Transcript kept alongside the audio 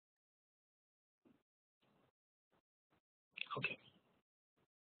Okay.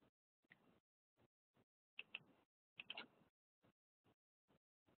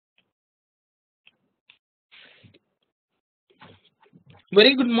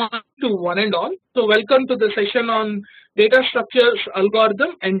 Very good morning to one and all. So welcome to the session on data structures,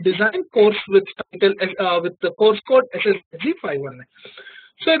 algorithm and design course with title with the course code SSG 519.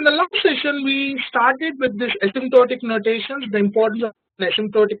 So in the last session we started with this asymptotic notations, the importance of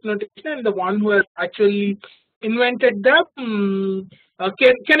asymptotic notation, and the one who has actually invented them.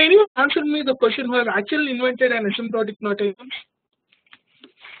 Can anyone answer me the question who has actually invented an asymptotic notation?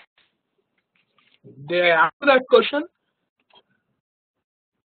 Did I answer that question?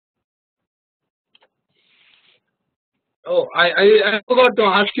 Oh, I forgot to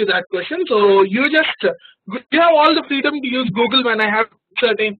ask you that question. So you just you have all the freedom to use Google when I have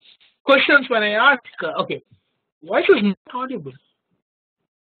certain questions when I ask. Okay, voice is not audible.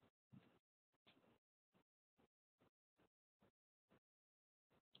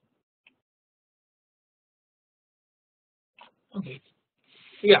 Okay,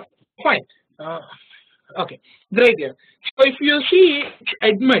 yeah, fine. Okay, great. Yeah. So if you see, it's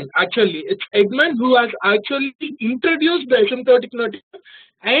Edmund. Actually, it's Edmund who has actually introduced the asymptotic notation,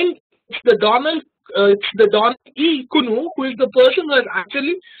 and it's the Donald E. Kunu who is the person who has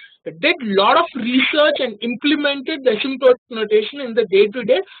actually did lot of research and implemented the asymptotic notation in the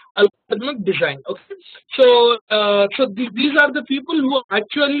day-to-day algorithmic design. Okay, so these are the people who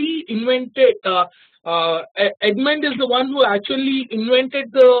actually invented. Edmund is the one who actually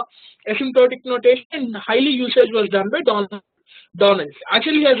invented the asymptotic notation, and highly usage was done by Donald.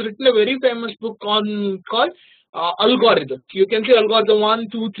 Actually, he has written a very famous book on called Algorithm. You can say Algorithm 1,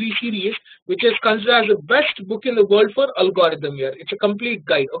 2, 3 series, which is considered as the best book in the world for algorithm here. It's a complete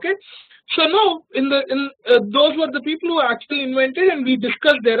guide. Okay. So now, those were the people who actually invented, and we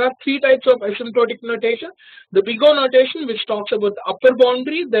discussed there are three types of asymptotic notation. The big O notation, which talks about the upper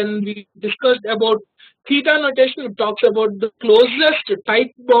boundary. Then we discussed about theta notation, which talks about the closest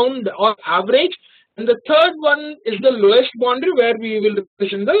type bound or average. And the third one is the lowest boundary, where we will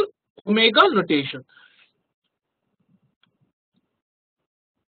represent the omega notation.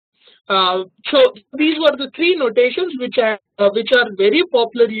 So these were the three notations which are very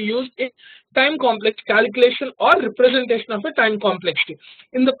popularly used in time complex calculation or representation of a time complexity.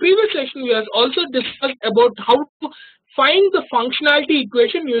 In the previous session, we have also discussed about how to find the functionality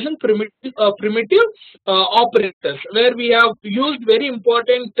equation using primitive operators, where we have used very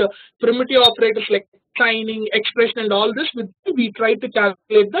important primitive operators like signing, expression, and all this. We try to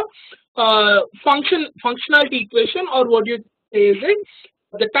calculate the functionality equation, or what you say is it,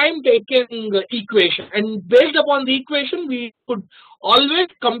 the time taken equation, and based upon the equation we could always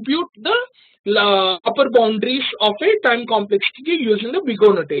compute the upper boundaries of a time complexity using the big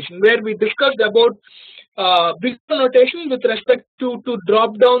O notation, where we discussed about big O notation with respect to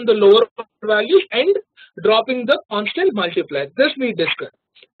drop down the lower values and dropping the constant multiplier. This we discussed.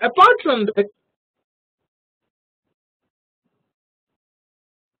 Apart from that,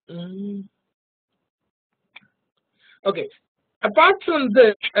 okay. Apart from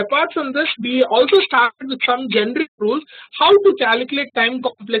this, we also started with some generic rules how to calculate time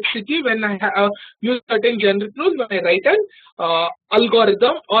complexity when I use certain generic rules when I write an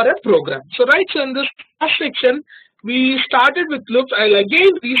algorithm or a program. So right, so in this last section, we started with loops. I'll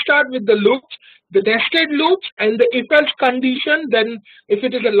again restart with the loops, the nested loops, and the if-else condition. Then, if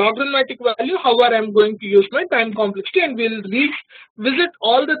it is a logarithmic value, however, I'm going to use my time complexity, and we'll revisit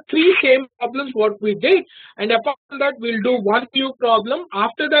all the three same problems what we did. And apart from that, we'll do one new problem.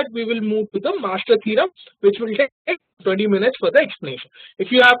 After that, we will move to the master theorem, which will take 20 minutes for the explanation.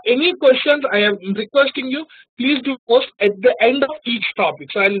 If you have any questions, I am requesting you, please do post at the end of each topic.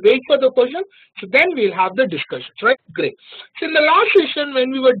 So I'll wait for the question. So then we'll have the discussions, right? Great. So in the last session, when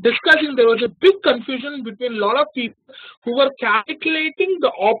we were discussing, there was a big confusion between a lot of people who were calculating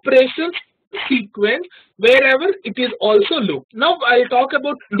the operations sequence wherever it is also loop. Now I'll talk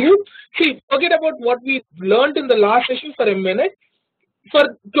about loop. See, forget about what we learned in the last session for a minute.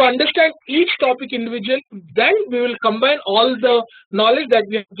 To understand each topic individually, then we will combine all the knowledge that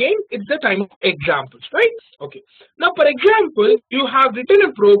we have gained at the time of examples, right? Okay. Now, for example, you have written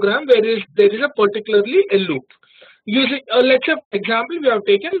a program where there is a particularly a loop. Using let's say, for example, we have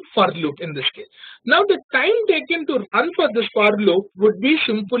taken for loop in this case. Now, the time taken to run for this for loop would be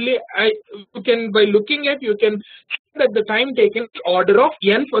simply, you can, by looking at, you can that the time taken is order of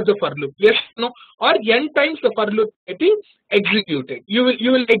n for the for loop. Yes, no, or n times the for loop getting executed. You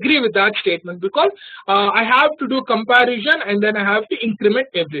will agree with that statement because I have to do comparison and then I have to increment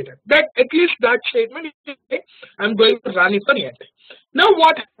every time. That at least that statement is I'm going to run it for n time. Now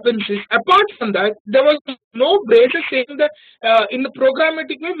what happens is, apart from that, there was no braces saying that in the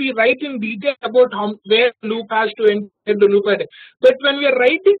programmatic way we write in detail about how where the loop has to end the loop at. But when we are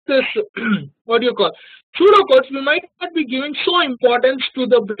writing this what do you call pseudocodes, we might not be giving so importance to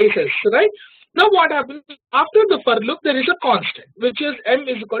the braces, right? Now what happens is, after the for loop there is a constant which is m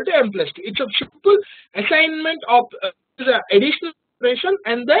is equal to m plus 2. It's a simple assignment of additional operation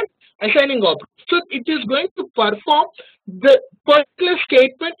and then assigning operation. So it is going to perform the particular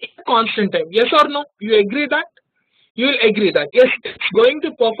statement in a constant time. Yes or no? You agree that? You will agree that yes, it's going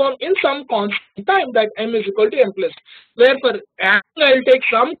to perform in some constant time, that m is equal to m plus 2. Where for I will take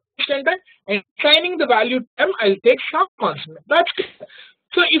some constant time and assigning the value to m, I will take some constant. That's clear.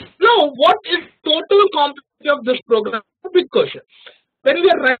 So if now what is total complexity of this program? A big question. When we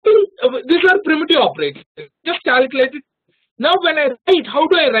are writing, these are primitive operators. Just calculate it. Now when I write, how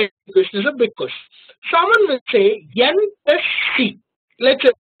do I write the equation is a big question. Someone will say n plus c. Let's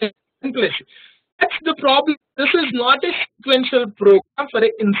say n plus c. That's the problem. This is not a sequential program for an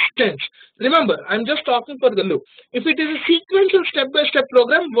instance. Remember, I'm just talking for the loop. If it is a sequential step-by-step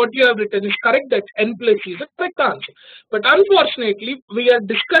program, what you have written is correct, that n plus c is the correct answer. But unfortunately, we are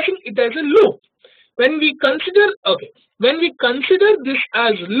discussing it as a loop. When we consider this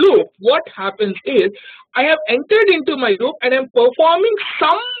as loop, what happens is I have entered into my loop and I'm performing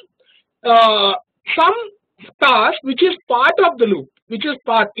some task which is part of the loop. Which is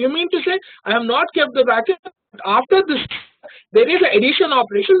part. You mean to say I have not kept the bracket. After this, there is an addition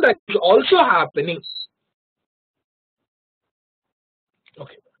operation that is also happening.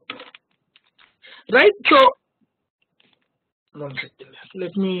 Okay. Right. So, one second.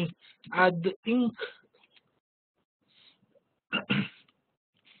 Let me add the ink.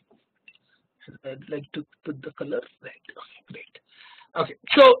 I'd like to put the color right. Okay, great. Okay.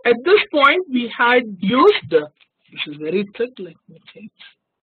 So at this point, we had used. This is very thick. Let me change.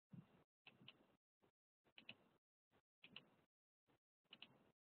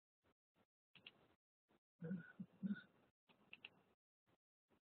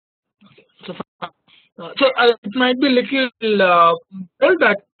 Okay. So it might be little bold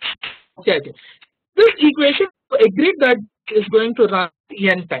that. Okay. This equation agreed that is going to run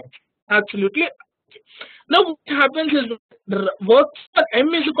n times. Absolutely. Now what happens is, work for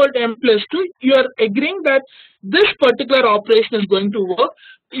m is equal to m plus 2, you are agreeing that this particular operation is going to work,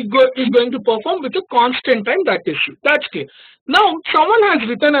 is going to perform with a constant time, that is c. That's clear. Now someone has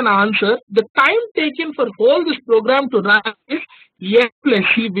written an answer. The time taken for whole this program to run is n plus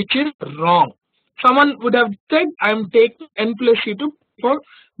c, which is wrong. Someone would have said I am taking n plus c to perform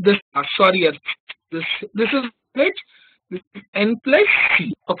this. Sorry, this is right. This is n plus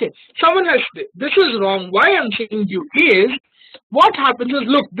c. Okay, someone has said this is wrong. Why I'm saying you is, what happens is,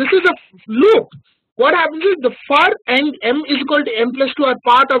 look, this is a loop. What happens is the for and m is equal to m plus 2 are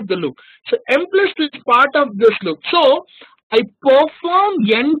part of the loop. So m plus 2 is part of this loop. So I perform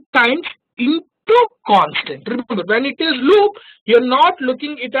n times into constant. Remember, when it is loop, you're not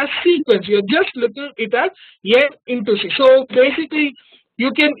looking it as sequence. You're just looking it as n into c. So basically,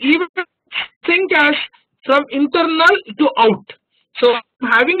 you can even think as from internal to out. So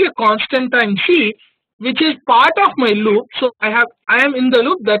I'm having a constant time c, which is part of my loop. So I am in the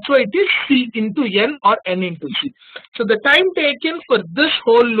loop. That's why it is c into n or n into c. So the time taken for this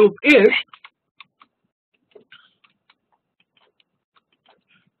whole loop is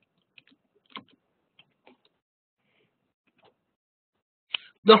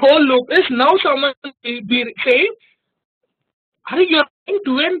now someone will be saying, are you saying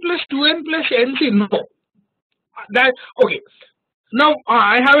 2n plus 2n plus nc? No. That okay. Now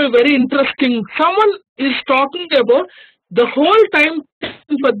I have a very interesting. Someone is talking about the whole time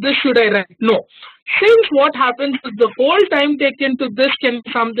taken for this should I write? No. Since what happens is the whole time taken to this can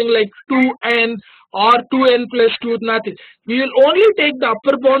be something like 2n or 2n plus 2 nothing. We will only take the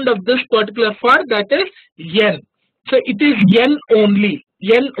upper bound of this particular for, that is n. So it is n only.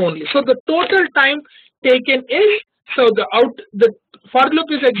 N only. So the total time taken is, so the for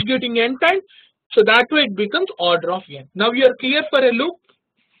loop is executing n time. So that way it becomes order of n. Now you are clear for a loop.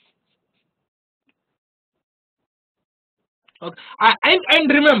 Okay. And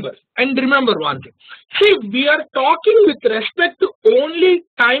remember one thing. See, we are talking with respect to only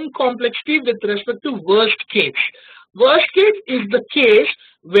time complexity with respect to worst case. Worst case is the case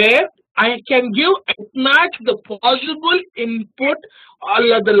where I can give at max the possible input, or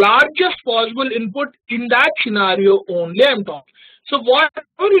the largest possible input in that scenario only I'm talking. So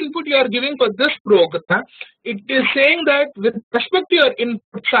whatever input you are giving for this program, it is saying that with respect to your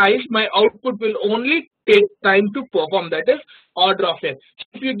input size, my output will only take time to perform. That is order of n. So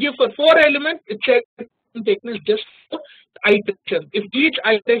if you give for 4 elements, it says taken is just 4 iterations. If each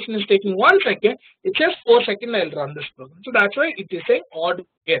iteration is taking 1 second, it says 4 seconds I'll run this program. So that's why it is saying order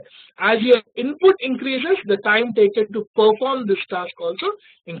here. As your input increases, the time taken to perform this task also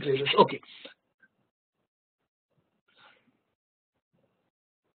increases. Okay.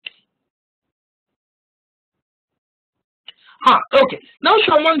 Okay. Now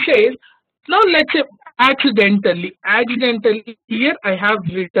someone says, now let's say accidentally here I have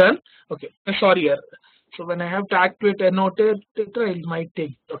written, okay, sorry here. So when I have to activate a notator, it might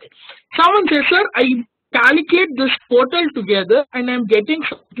take, okay. Someone says, sir, I calculate this total together and I'm getting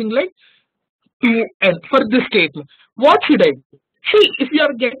something like 2n for this statement. What should I do? See, if you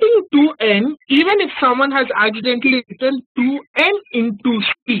are getting 2n, even if someone has accidentally written 2n into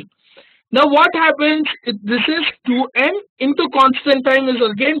c, now what happens, this is 2n into constant time is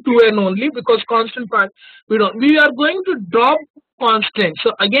again 2n only, because constant part we are going to drop constant,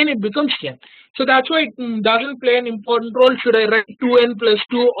 so again it becomes n. So that's why it doesn't play an important role. Should I write 2n plus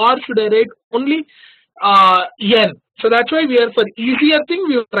 2 or should I write only n? So that's why we are, for easier thing,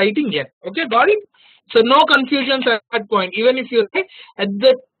 we are writing n. Okay, got it? So no confusions at that point. Even if you write at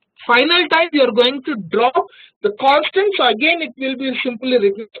the final time, you are going to drop the constant. So again, it will be simply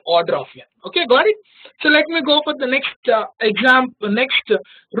written order of n. Okay, got it? So let me go for the next next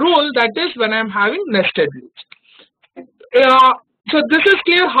rule, that is when I am having nested loops. So this is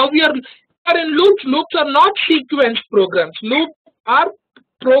clear how we are in loops. Loops are not sequence programs. Loops are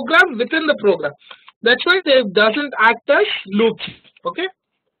program within the program. That's why they doesn't act as loops. Okay.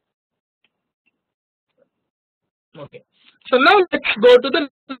 Okay. So now let's go to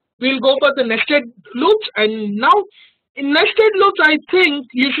we'll go for the nested loops. And now in nested loops, I think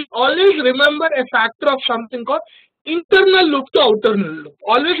you should always remember a factor of something called internal loop to outer loop.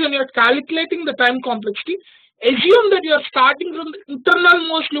 Always when you're calculating the time complexity, assume that you are starting from the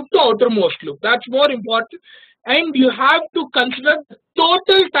internalmost loop to outermost loop. That's more important. And you have to consider the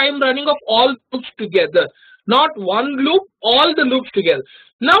total time running of all loops together. Not one loop, all the loops together.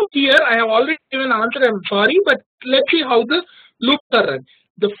 Now here I have already given an answer, I'm sorry, but let's see how the loops are run.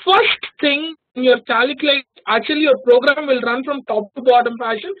 The first thing in your calculate, actually your program will run from top to bottom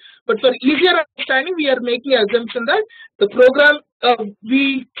fashion, but for easier understanding, we are making an assumption that the program,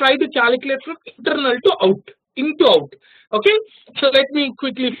 we try to calculate from internal to out, into out. Okay, so let me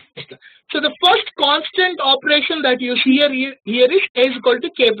quickly finish that. So the first constant operation that you see here is k is equal to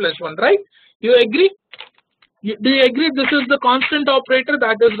k plus 1, right? You agree? Do you agree this is the constant operator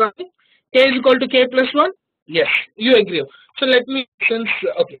that is running? K is equal to k plus 1? Yes, you agree. So let me,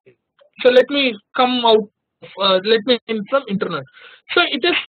 okay. So let me come out, let me in from internal. So it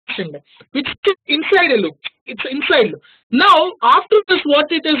is which is inside a loop. It's inside loop. Now after this, what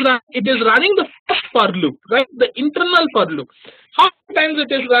it is running? It is running the first for loop, right? The internal for loop. How many times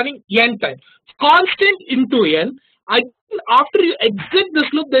it is running? N times. Constant into n. Again, after you exit this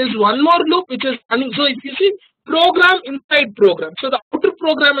loop, there is one more loop which is running. So if you see program inside program, so the outer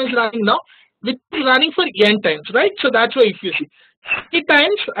program is running now, which is running for n times, right? So that's why if you see c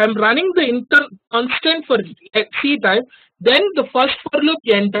times, I'm running the constant for c time, then the first for loop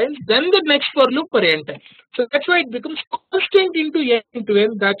n times, then the next for loop for n times. So that's why it becomes constant into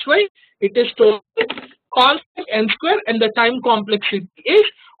n. That's why it is total constant n square, and the time complexity is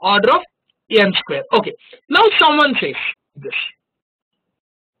order of n square. Okay. Now someone says this.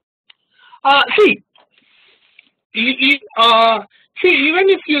 See, even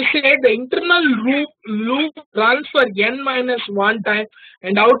if you say the internal loop runs for n minus 1 time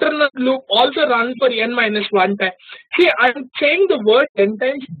and outer loop also runs for n minus 1 time. See, I'm saying the word n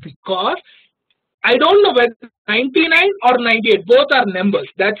times because I don't know whether 99 or 98, both are numbers.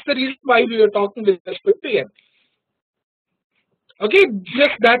 That's the reason why we were talking with respect to n. Okay,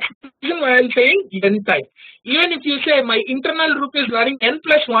 just that's the reason why I'm saying n time. Even if you say my internal loop is running n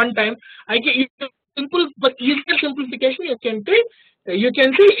plus 1 time, I can simple, but easier simplification you can take. You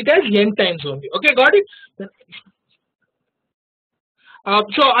can see it as n times only. Okay, got it?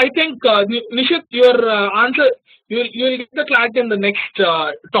 So I think Nishit, your answer, you will get the clarity in the next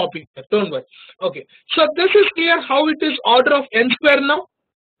topic. Don't worry. Okay, so this is clear how it is order of n square now.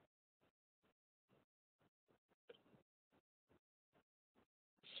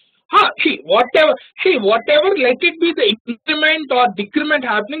 See, whatever, let it be the increment or decrement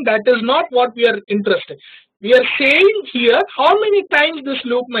happening, that is not what we are interested. We are saying here how many times this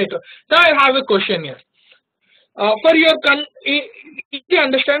loop might run. Now I have a question here. For your easy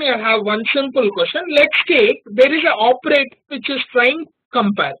understanding, I have one simple question. Let's take there is an operator which is trying to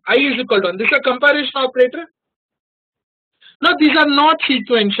compare. I is equal to 1. This is a comparison operator. Now these are not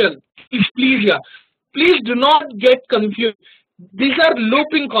sequential. Please, yeah. Please do not get confused. These are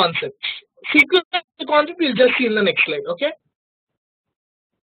looping concepts. Sequential concept we'll just see in the next slide. Okay.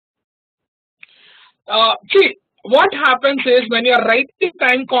 See, what happens is when you are writing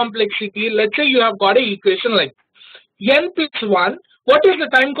time complexity, let's say you have got an equation like n plus 1. What is the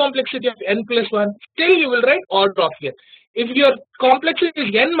time complexity of n plus 1? Still you will write order of n. If your complexity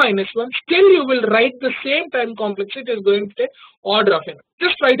is n minus 1, still you will write the same time complexity is going to take order of n.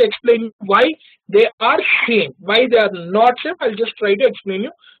 Just try to explain why they are same, why they are not same. I'll just try to explain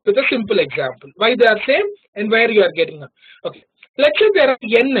you with a simple example. Why they are same and where you are getting up. Okay. Let's say there are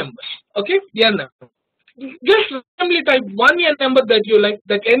n numbers. Okay, n numbers. Just randomly type one n number that you like,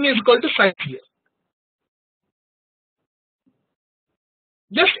 that n is equal to size here.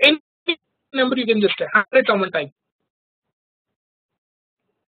 Just any number you can just type. 100 someone type.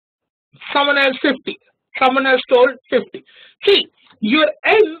 Someone has 50. Someone has told 50. See, your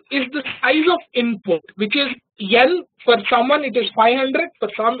n is the size of input, which is n. For someone it is 500, for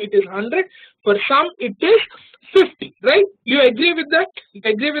some it is 100, for some it is 50, right? You agree with that? You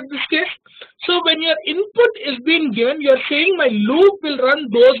agree with this case? So when your input is being given, you are saying my loop will run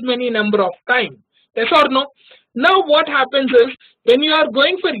those many number of times. Yes or no? Now what happens is when you are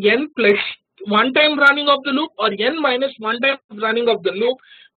going for n plus 1 time running of the loop or n minus 1 time running of the loop,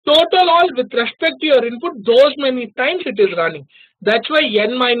 total all with respect to your input, those many times it is running. That's why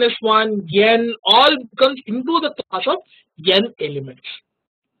n minus 1, n all comes into the class of n elements.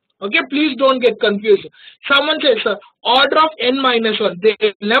 Okay, please don't get confused. Someone says order of n minus 1. They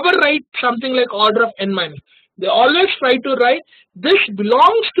never write something like order of n minus. They always try to write this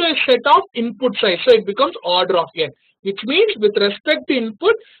belongs to a set of input size. So it becomes order of n, which means with respect to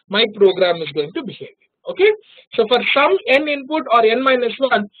input, my program is going to behave. Okay, so for some n input or n minus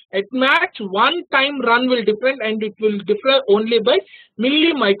 1, at max one time run will depend and it will differ only by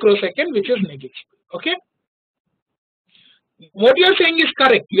milli microsecond, which is negligible. Okay. What you are saying is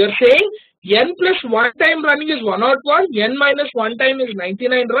correct. You are saying n plus 1 time running is 101, n minus 1 time is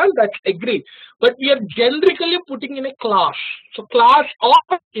 99 run, that's agreed. But we are generically putting in a class. So class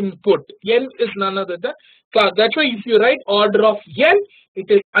of input, n is none other than class. That's why if you write order of n, it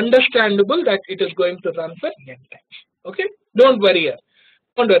is understandable that it is going to run for n times. Okay, don't worry here.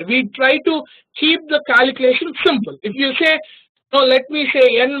 Don't worry. We try to keep the calculation simple. If you say, no, let me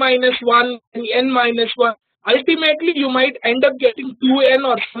say n minus 1 and n minus 1. Ultimately, you might end up getting 2n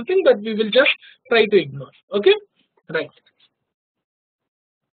or something, but we will just try to ignore. Okay, right.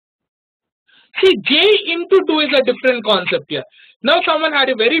 See, j into 2 is a different concept here. Now, someone had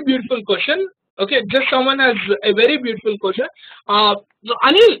a very beautiful question. Okay, just someone has a very beautiful question.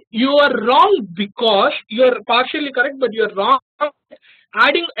 Anil, you are wrong because you are partially correct, but you are wrong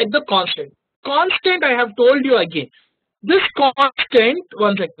adding at the constant. Constant, I have told you again. This constant,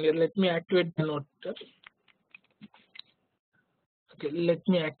 one second here, let me activate the note. Okay, let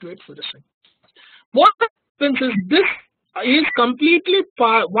me activate for a second. What happens is this is completely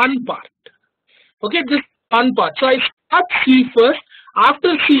one part. Okay, this one part. So I start C first.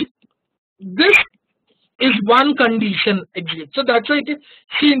 After C, this is one condition exit. So that's why it is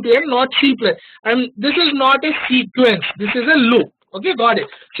C into N, not C plus. And this is not a sequence. This is a loop. Okay, got it.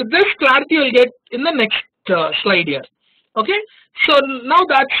 So this clarity you'll get in the next slide here. Okay. So now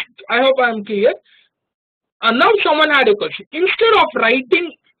that's, I hope I'm clear. Now someone had a question. Instead of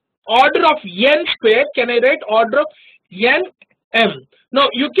writing order of n square, can I write order of n m? Now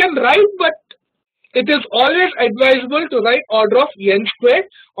you can write, but it is always advisable to write order of n square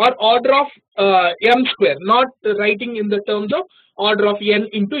or order of m square, not writing in the terms of order of n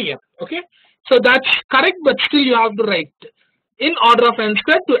into m. Okay, so that's correct, but still you have to write in order of n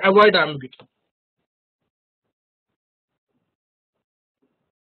square to avoid ambiguity.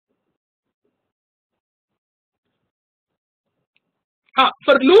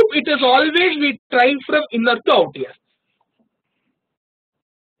 For loop, it is always we try from inner to out here.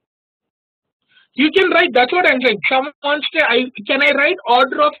 You can write, that's what I'm saying. Someone wants to, can I write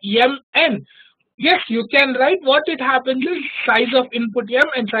order of mn? Yes, you can write. What it happens is size of input m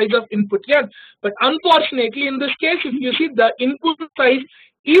and size of input n. But unfortunately, in this case, if you see the input size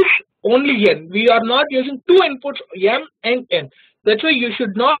is only n. We are not using two inputs m and n. That's why you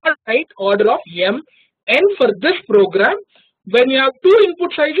should not write order of m n for this program. when you have two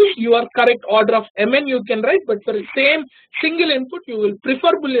input sizes, your correct order of mn you can write, but for the same single input, you will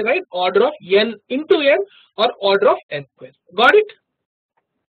preferably write order of n into n or order of n square. Got it?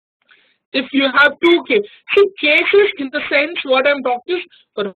 If you have two cases in the sense what I'm talking is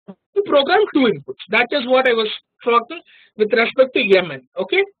for two program, two inputs. That is what I was talking with respect to mn.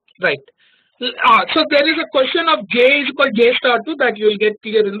 Okay, right. So there is a question of j is equal to j star 2 that you will get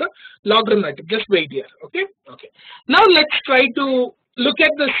clear in the logarithmic. Just wait here. Okay. Okay. Now let's try to look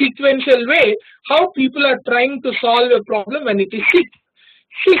at the sequential way how people are trying to solve a problem when it is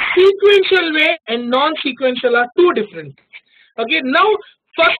sequential way and non-sequential are two different things. Okay. Now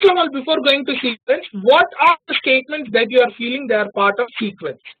first of all, before going to sequence, what are the statements that you are feeling they are part of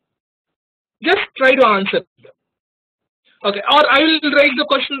sequence? Just try to answer them. Okay, or I will raise the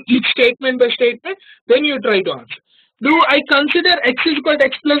question each statement by statement, then you try to answer. Do I consider x is equal to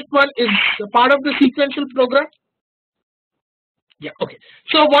x plus 1 is part of the sequential program? Yeah, okay.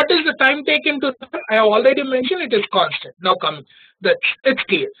 So what is the time taken to run? I have already mentioned it is constant. Now coming, it's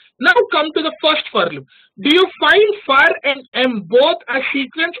clear. Now come to the first for loop. Do you find for and m both as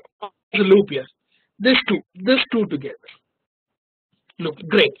sequence or as a loop here? This two together. Look,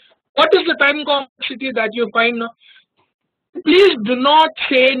 great. What is the time complexity that you find now? Please do not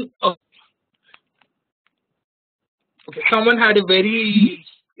say. Okay, someone had a very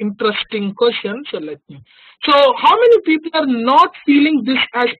interesting question. So let me. So how many people are not feeling this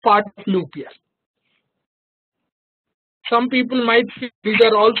as part of loop here? Some people might feel these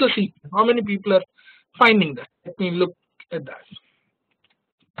are also sequence. How many people are finding that? Let me look at that.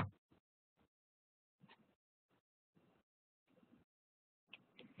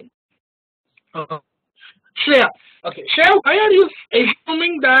 Shreya. Okay, Shreya, why are you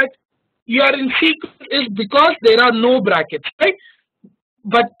assuming that you are in sequence is because there are no brackets, right?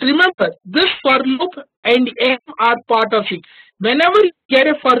 But remember, this for loop and m are part of it. Whenever you get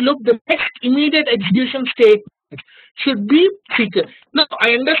a for loop, the next immediate execution statement should be sequence. Now,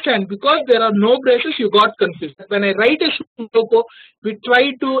 I understand because there are no braces, you got confused. When I write a logo, we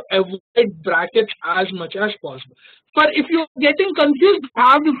try to avoid brackets as much as possible. But if you're getting confused, you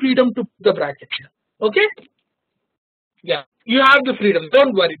have the freedom to put the brackets here. Okay? Yeah, you have the freedom.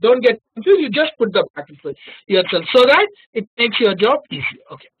 Don't worry. Don't get confused. You just put the brackets for yourself so that it makes your job easy.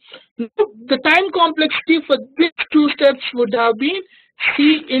 Okay. Now, the time complexity for these two steps would have been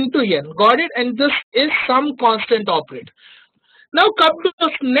c into n. Got it? And this is some constant operator. Now come to the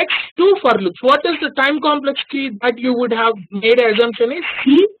next two for loops. What is the time complexity that you would have made an assumption is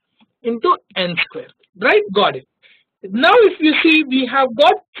c into n square. Right? Got it. Now if you see, we have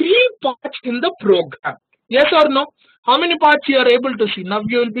got three parts in the program. Yes or no? How many parts you are able to see? Now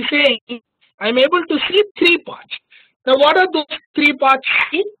you will be saying, I am able to see three parts. Now what are those three parts?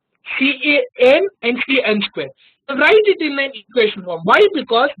 C-A-N and C-N square. Write it in an equation form. Why?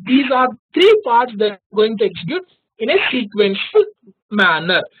 Because these are three parts that are going to execute in a sequential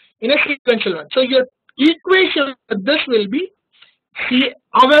manner. So your equation for this will be C.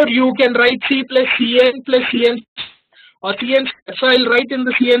 However, you can write C plus Cn plus Cn or Cn. So I'll write in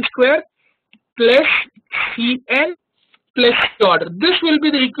the Cn square plus Cn plus C order. This will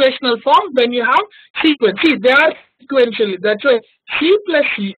be the equational form when you have sequence. See, they are sequentially. That's why C plus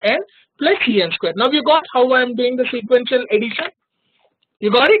Cn plus Cn square. Now you got how I am doing the sequential addition? You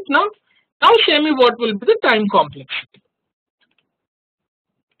got it now? Now show me what will be the time complexity.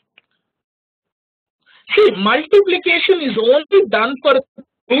 See, multiplication is only done for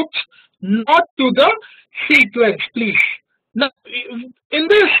groups, not to the sequence, please. Now, in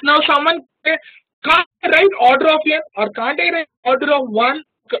this, now someone say, can't I write order of n or can't I write order of 1?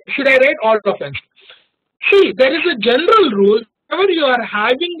 Should I write order of n? See, there is a general rule. Whenever you are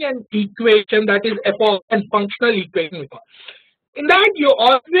having an equation that is f of n, functional equation, in that you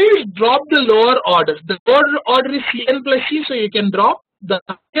always drop the lower order. The lower order is Cn plus C, so you can drop. The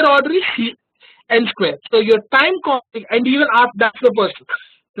higher order is Cn square. So your time constant, and even after that's the first rule.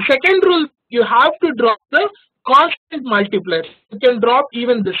 The second rule, you have to drop the constant multiplier. You can drop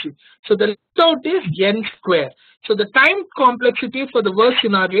even this. So the result is n square. So the time complexity for the worst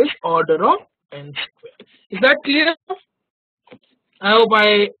scenario is order of n square. Is that clear? I hope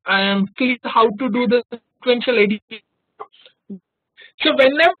I am clear how to do the sequential addition. So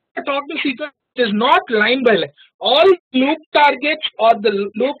whenever I talk to sequence, it is not line by line. All loop targets or the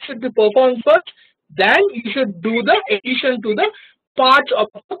loop should be performed first. Then you should do the addition to the parts of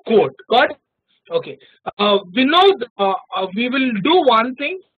the code. Got it? Okay. We know we will do one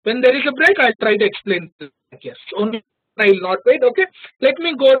thing. When there is a break, I'll try to explain this. Yes. Only I will not wait. Okay. Let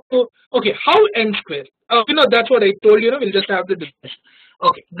me go to how n square. That's what I told you. We'll just have the discussion.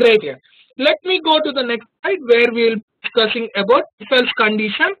 Okay. Great. Yeah. Let me go to the next slide where we'll discussing about if else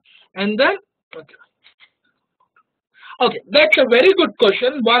condition, and then okay. Okay, that's a very good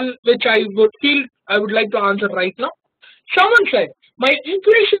question, one which I would like to answer right now. Someone said, my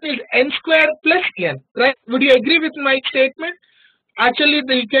equation is n square plus n, right? Would you agree with my statement? Actually,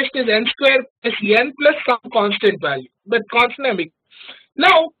 the equation is n square plus n plus some constant value, but constant.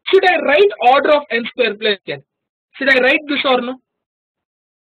 Now, should I write order of n square plus n? Should I write this or no?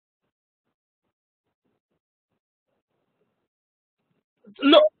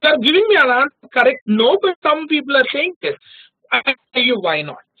 No, you are giving me an answer correct. No, but some people are saying yes. I'll tell you why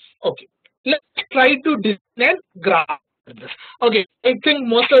not. Okay, let's try to design a graph. Okay, I think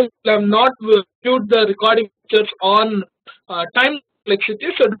most of you have not viewed the recording features on time complexity,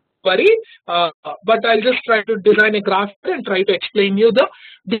 so don't worry. But I'll just try to design a graph and try to explain you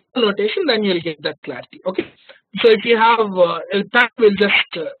the notation, then you'll get that clarity. Okay, so if you have time, we'll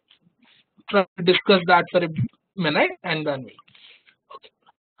just try to discuss that for a minute, and then we'll.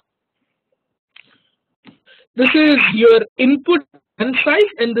 This is your input n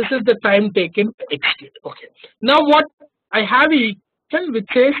size, and this is the time taken to execute. Okay. Now what I have a equation which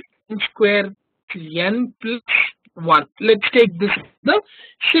says n square n plus 1. Let's take this the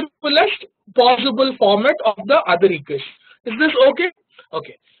simplest possible format of the other equation. Is this okay?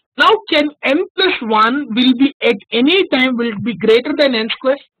 Okay. Now can n plus 1 will be at any time will it be greater than n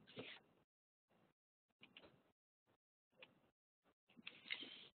square?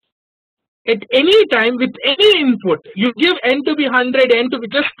 At any time with any input, you give n to be 100, n to be,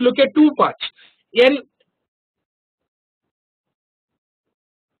 just look at two parts. N.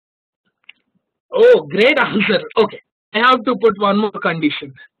 Oh, great answer. Okay, I have to put one more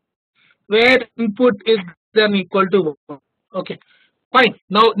condition where input is then equal to 1. Okay, fine.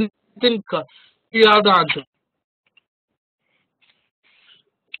 Now I think you have the answer.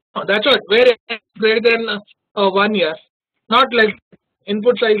 Oh, that's right. Where n is greater than 1 year, not less.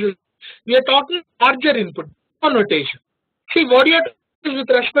 Input size is. We are talking larger input notation. See what you are talking with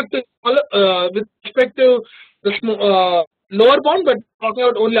respect to the lower bound, but talking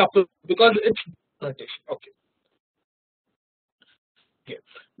about only upper because it's notation. Okay. Okay.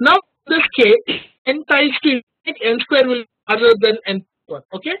 Now in this case, n times to n square will be larger than n plus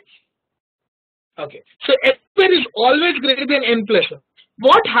 1. Okay. Okay. So n square is always greater than n plus 1.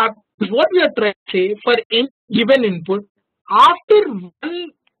 What happens? What we are trying to say for any given input, after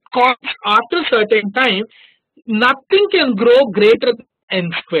certain time, nothing can grow greater than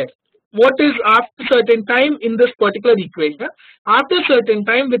n square. What is after certain time in this particular equation? After certain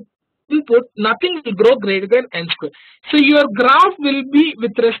time with input, nothing will grow greater than n square. So your graph will be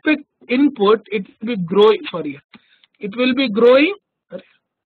with respect to input, it will be growing. Sorry, it will be growing.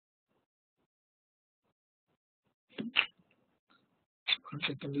 One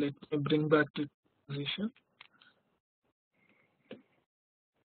second, let me bring back the position.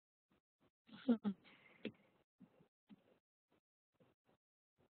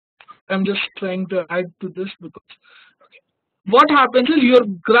 I'm just trying to add to this because okay. What happens is your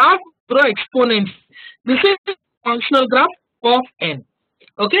graph grow exponentially. This is the functional graph of n.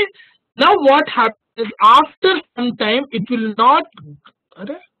 Okay. Now what happens is after some time it will not.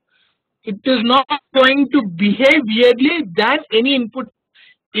 It is not going to behave weirdly than any input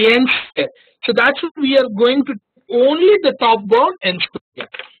n square. So that's what we are going to only the top bound n square.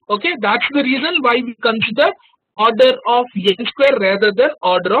 Okay, that's the reason why we consider order of n square rather than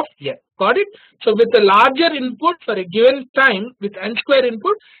order of n. Got it? So with a larger input for a given time with n square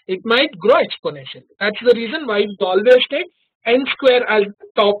input, it might grow exponentially. That's the reason why we always take n square as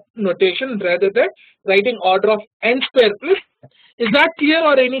top notation rather than writing order of n square plus. Is that clear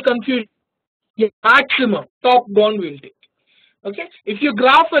or any confusion? Yeah, maximum top bound will take. Okay, if you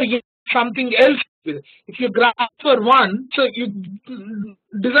graph for something else, if you graph for 1, so you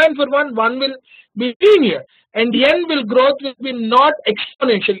design for 1 will be linear and n will growth will be not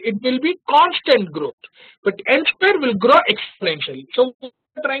exponential, it will be constant growth, but n square will grow exponentially. So what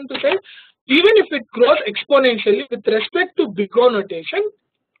I'm trying to say, even if it grows exponentially with respect to big O notation,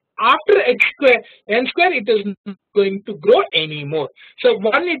 after n square it is not going to grow anymore. So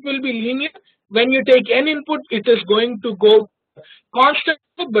 1 it will be linear. When you take n input, it is going to go constant,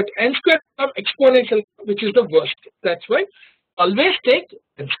 but n square become exponential, which is the worst case. That's why always take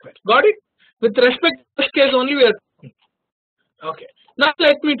n square. Got it? With respect to this case only we are talking. Okay. Now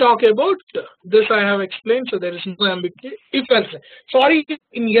let me talk about this. I have explained, so there is no ambiguity. If else. Sorry,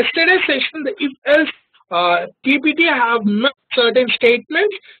 in yesterday's session, the if else PPT I have met certain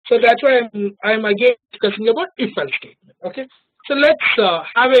statements, so that's why I'm again discussing about if else statement. Okay. So let's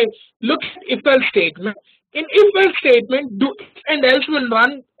have a look at if else statement. In if else statement, do if and else will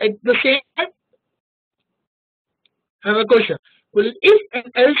run at the same time. I have a question. Will if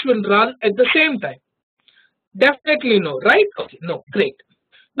and else will run at the same time? Definitely no, right? Okay, no, great.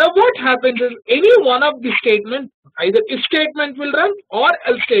 Now what happens is any one of the statement, either if statement will run or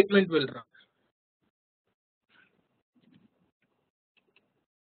else statement will run.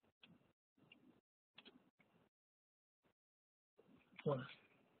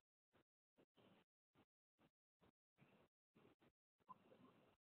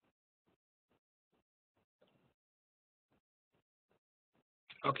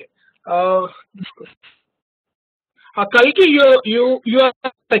 Okay. Uh, Kalki, you are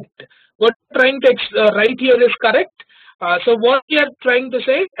correct. What you're trying to write here is correct. So what you are trying to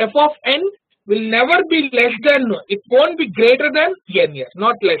say, f of n will never be less than, it won't be greater than n here,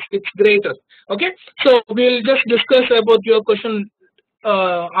 not less, it's greater. Okay. So we'll just discuss about your question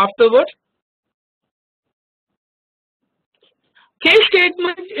afterwards. Case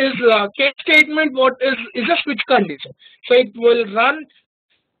statement is case statement. What is a switch condition? So it will run,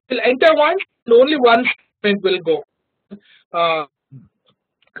 will enter once, and only one statement will go. Uh,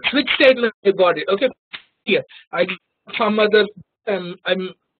 Switch statement, I got it. Okay, here I some other I'm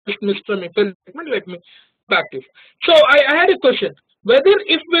missed from if statement. Let me back to it. So I had a question: whether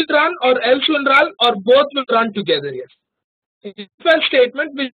if will run or else will run or both will run together. Yes. If else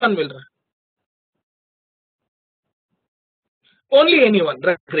statement, which one will run? Only anyone.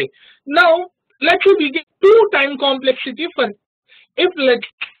 Right. Great. Now let's say we get two time complexity for if let's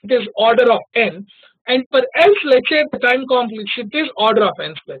it is order of n, and for else let's say the time complexity is order of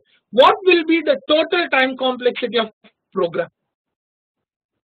n square. What will be the total time complexity of program?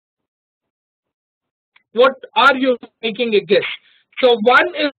 What are you making a guess? So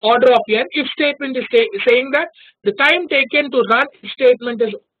one is order of n. If statement is saying that the time taken to run statement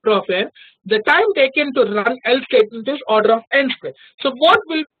is order of n, the time taken to run else statement is order of n square. So what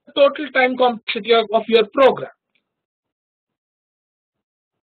will be the total time complexity of your program?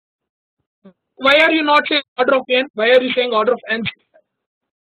 Why are you not saying order of n? Why are you saying order of n?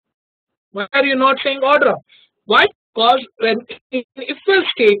 Why are you not saying order of? Why? Because when if else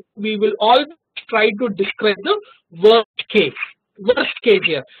state, we will always try to describe the worst case. Worst case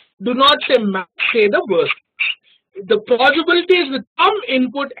here. Do not say max, say the worst. The probabilities with some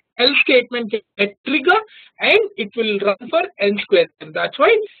input else statement can get trigger and it will run for n square. And that's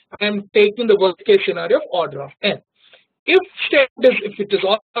why I am taking the worst case scenario of order of n. If statement is if it is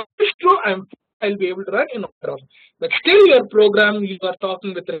always true, I'll be able to run in order of. But still your program you are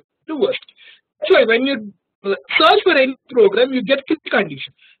talking with respect to worst. That's why when you search for any program, you get three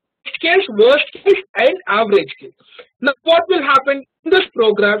conditions: best case, worst case, and average case. Now, what will happen in this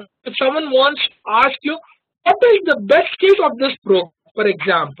program if someone wants to ask you what is the best case of this program? For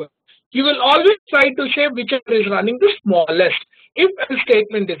example, you will always try to say whichever is running the smallest. If a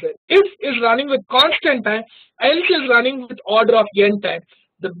statement is it, if is running with constant time, else is running with order of n time.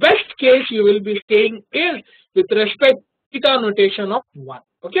 The best case you will be saying is with respect to theta notation of 1.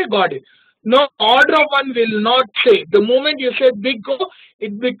 Okay, got it. No, order of 1 will not say. The moment you say big O,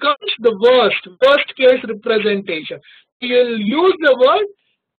 it becomes the worst case representation. You will use the word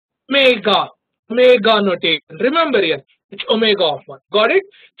omega notation. Remember here, it's omega of 1. Got it?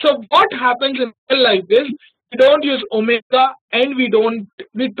 So what happens in real life is we don't use omega and we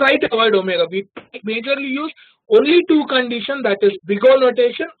try to avoid omega. We majorly use only two conditions, that is big O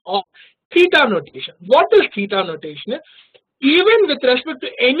notation or theta notation. What is theta notation? Even with respect to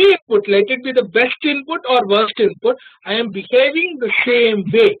any input, let it be the best input or worst input, I am behaving the same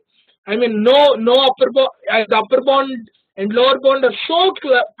way. I mean, no upper bound, the upper bound and lower bound are so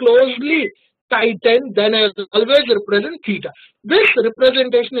closely tightened, then I will always represent theta. This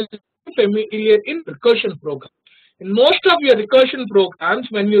representation is familiar in recursion program. In most of your recursion programs,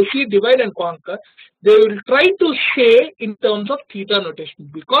 when you see divide and conquer, they will try to say in terms of theta notation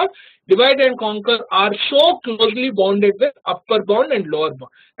because divide and conquer are so closely bounded with upper bound and lower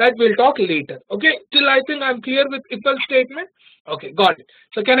bound. That we'll talk later. Okay, till I think I'm clear with if else statement. Okay, got it.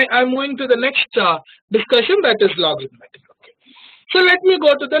 So I'm moving to the next discussion, that is logarithmetic. Okay. So let me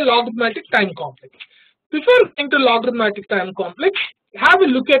go to the logarithmetic time complex. Before going to logarithmetic time complex, have a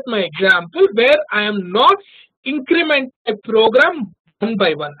look at my example where I am not increment a program one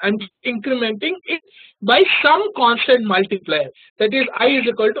by one. I'm incrementing it by some constant multiplier, that is I is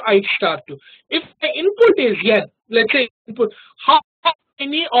equal to I star 2. If my input is n, let's say input, how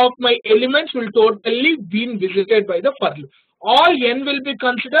many of my elements will totally be visited by the for loop? All n will be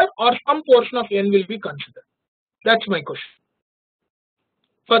considered or some portion of n will be considered? That's my question.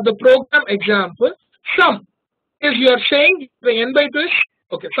 For the program example, some is you are saying the n by 2 is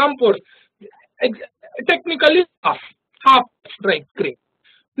okay, some portion. Technically half, right? Great.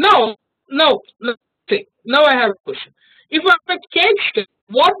 Now say, now I have a question. If I'm at k step,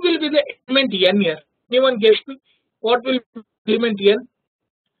 what will be the element n here? Anyone guess me? What will be the element n?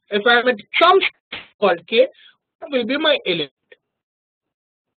 If I'm at some step called k, what will be my element?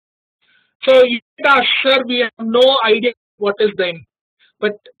 So you can ask, sir, we have no idea what is the input,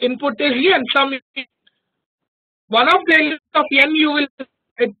 but input is n. Some one of the elements of n you will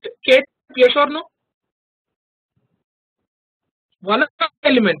at k, yes or no? One of the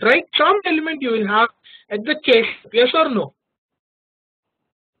element, right? Some element you will have at the k, yes or no?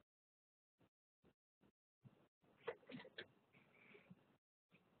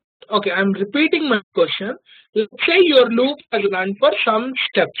 Okay, I'm repeating my question. Let's say your loop has run for some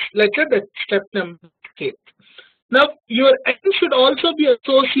steps. Let's say that step number k. Now your n should also be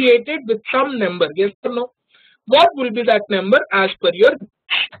associated with some number, yes or no? What will be that number as per your?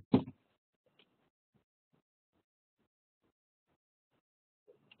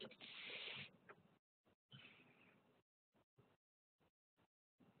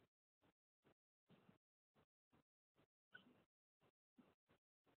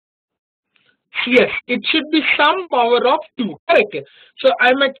 Yes, it should be some power of 2. Correct. So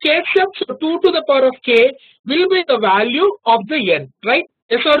I'm at k step, so 2 to the power of k will be the value of the n, right?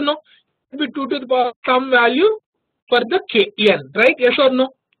 Yes or no? It will be 2 to the power of some value for the k n, right? Yes or no?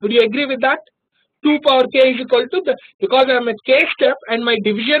 Would you agree with that? 2 power k is equal to the, because I'm at k step and my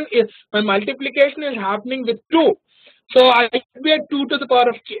division is, my multiplication is happening with 2. So I will be at 2 to the power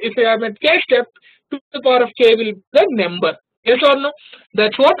of k. If I am at k step, 2 to the power of k will be the number. Yes or no?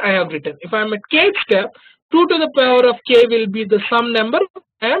 That's what I have written. If I am at k step, 2 to the power of k will be the sum number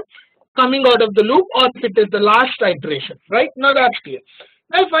I am coming out of the loop, or if it is the last iteration, right? Now that's clear.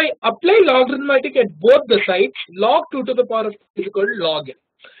 Now if I apply logarithmetic at both the sides, log 2 to the power of k is equal to log n.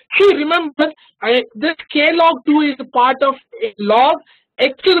 See, remember, this k log 2 is a part of log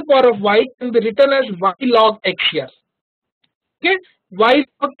x to the power of y, can be written as y log x here. Okay, y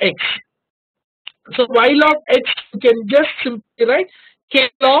log x. So y log x, you can just simply write k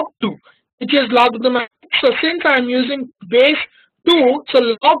log 2, which is logarithmic. So since I am using base 2, so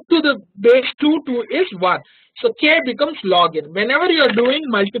log to the base 2 is 1. So k becomes log n. Whenever you are doing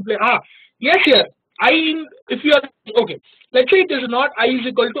multiply, yes, here if you are okay, let's say it is not I is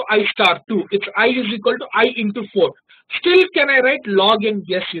equal to I star 2, it's I is equal to I into 4. Still, can I write log n?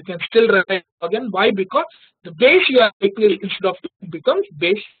 Yes, you can still write log n. Why? Because the base you are taking instead of 2 becomes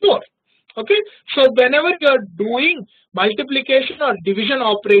base 4. Okay, so whenever you are doing multiplication or division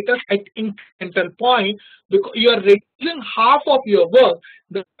operators at incremental point, because you are reducing half of your work,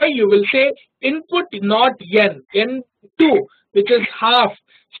 that's why you will say input not n2, which is half.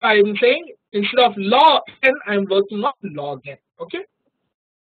 So I am saying instead of log n, I am working on log n. Okay.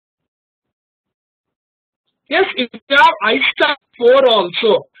 Yes, if you have I star 4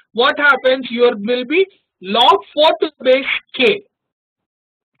 also, what happens? Your will be log 4 to the base k.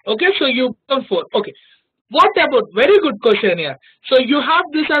 Okay, so you become 4. Okay, what about, very good question here. So you have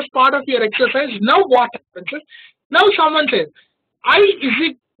this as part of your exercise. Now what happens is, now someone says I is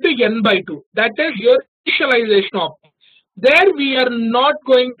equal to n by 2. That is your initialization of. There we are not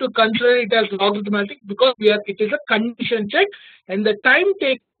going to consider it as logarithmic because it is a condition check and the time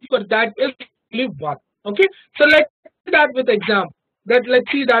taken for that is only 1. Okay, so let's see that with example.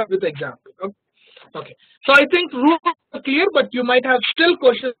 Okay. Okay, so I think rules are clear, but you might have still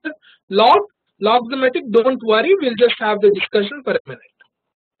questions. Logarithmic, don't worry, we'll just have the discussion for a minute.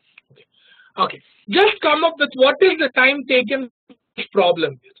 Okay, okay. Just come up with what is the time taken for this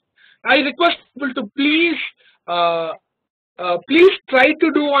problem. I request people to please try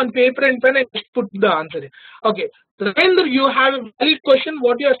to do on paper and pen and just put the answer in. Okay, Ravindra, you have a valid question.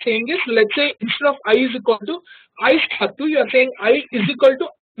 What you are saying is, let's say instead of I is equal to I star 2, you are saying I is equal to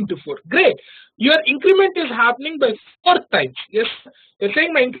into 4. Great. Your increment is happening by 4 times. Yes, you're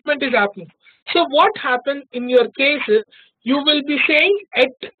saying my increment is happening. So what happens in your case is, you will be saying at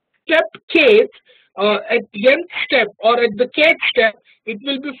step k, at nth step or at the kth step, it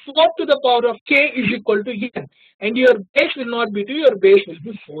will be 4 to the power of k is equal to n. And your base will not be 2, your base will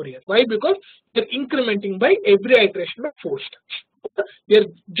be 4 here. Why? Because you're incrementing by every iteration of 4 steps. You're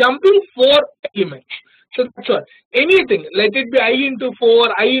jumping 4 elements. So that's all. Anything, let it be I into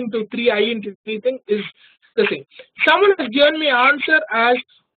 4, I into 3, I into anything is the same. Someone has given me answer as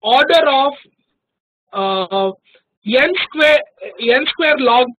order of n square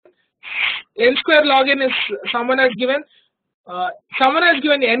log n is someone has given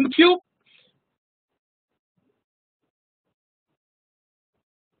n cube.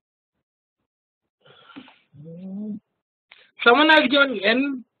 Someone has given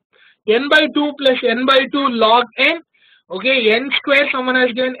n by 2 plus n by 2 log n. Okay, n square, someone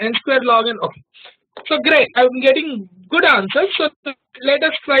has given n square log n. Okay, So great, I'm getting good answers. So let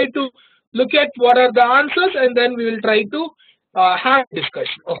us try to look at what are the answers, and then we will try to have a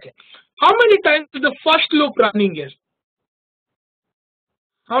discussion. Okay. How many times is the first loop running here?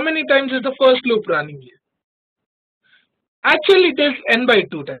 How many times is the first loop running here? Actually, it is n by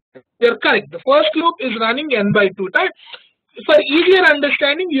 2 times. You're correct. The first loop is running n by 2 times. For easier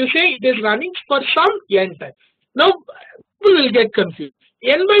understanding, you say it is running for some n time. Now, people will get confused.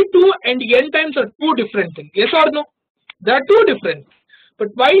 N by 2 and n times are two different things. Yes or no? They are two different. But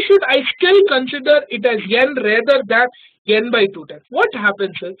why should I still consider it as n rather than n by 2 times? What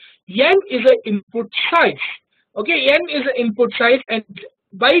happens is n is an input size. Okay, n is an input size and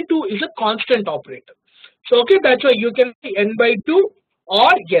by 2 is a constant operator. So okay, that's why you can say n by 2 or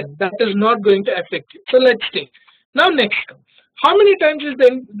n. That is not going to affect you. So let's take. Now next, how many times is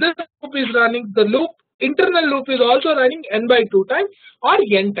then this loop is running? The loop internal loop is also running n by 2 times or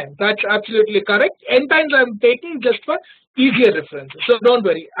n times. That's absolutely correct. N times I'm taking just for easier references. So don't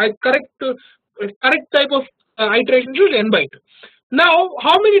worry. Correct type of iterations is n by 2. Now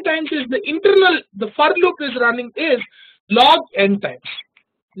how many times is the for loop is running is log n times.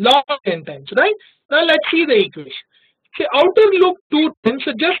 Log n times, right? Now let's see the equation. See, outer loop 2 times,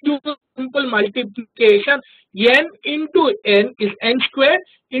 so just do a simple multiplication. N into n is n square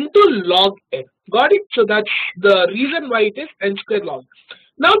into log n. Got it? So that's the reason why it is n square log.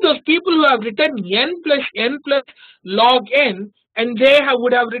 Now those people who have written n plus log n, and they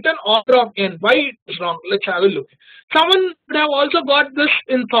would have written order of n. Why it is wrong? Let's have a look. Someone would have also got this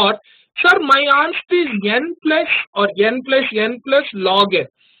in thought. Sir, my answer is n plus or n plus log n.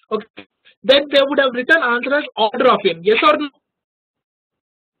 Okay. Then they would have written answer as order of n. Yes or no?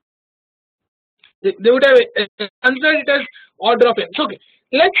 They would have answered it as order of n. So, okay,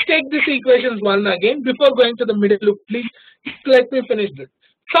 let's take this equations one again. Before going to the middle loop, please let me finish this.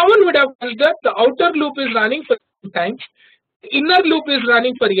 Someone would have considered the outer loop is running for n times, the inner loop is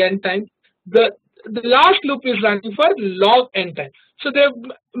running for n times, the last loop is running for log n times. So they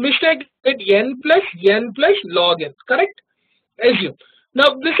mistaken n plus log n. Correct? Assume. Now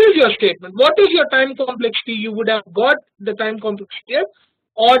this is your statement. What is your time complexity? You would have got the time complexity as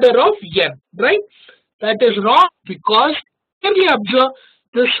order of n, right? That is wrong because clearly observe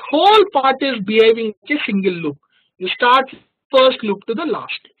this whole part is behaving like a single loop. You start first loop to the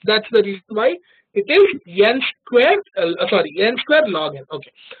last. That's the reason why it is n square log n.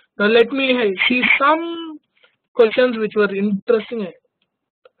 Okay. Now let me see some questions which were interesting.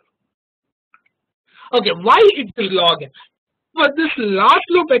 Okay, why it is log n? For this last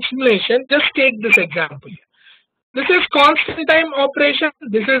loop explanation, just take this example here. This is constant time operation.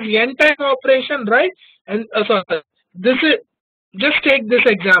 This is n time operation, right? And this is just take this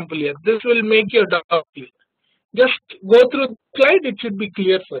example here. This will make your doubt clear. Just go through the slide. It should be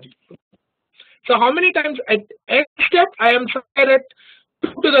clear for you. So how many times at x step I am somewhere at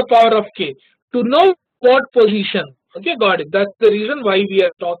 2 to the power of k to know what position. Okay, got it. That's the reason why we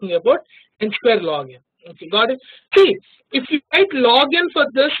are talking about n square log n. Okay, got it. See, if you write log n for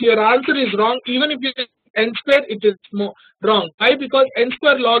this, your answer is wrong. Even if you n square, it is more wrong. Why? Because n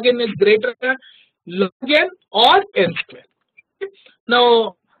square log n is greater than log n or n square. Okay.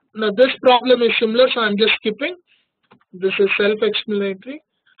 Now this problem is similar, so I'm just skipping. This is self-explanatory.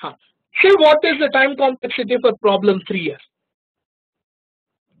 Say what is the time complexity for problem 3 here?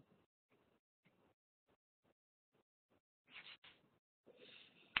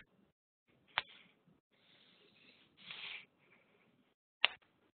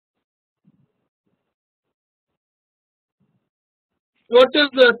 What is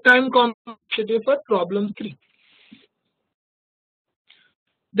the time complexity for problem 3?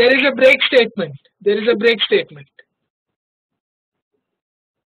 There is a break statement. There is a break statement.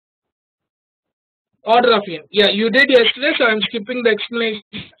 Order of n. Yeah, you did yesterday, so I'm skipping the explanation.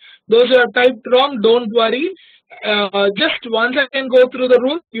 Those who have typed wrong, don't worry. Just once I can go through the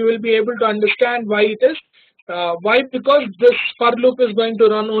rule, you will be able to understand why it is. Why? Because this for loop is going to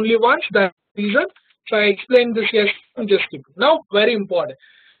run only once. That's the reason. So I explained this yesterday. I'm just skipping. Now, very important.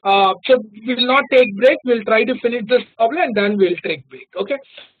 So we will not take break. We'll try to finish this problem and then we'll take break. Okay.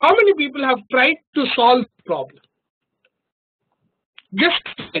 How many people have tried to solve the problem? Just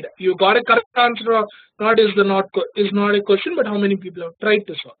you got a correct answer or not is not a question, but how many people have tried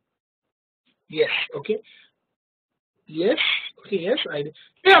to solve? Yes. Okay. Yes. Okay. Yes. I did.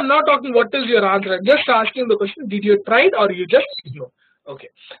 Hey, I'm not talking what is your answer. I'm just asking the question. Did you try it or you just ignore? Okay.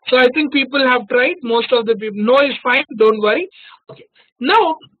 So I think people have tried. Most of the people. No is fine. Don't worry. Okay.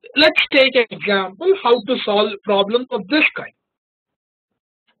 Now let's take an example how to solve problems of this kind.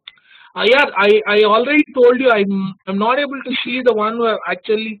 Yeah, I already told you I'm not able to see the one who have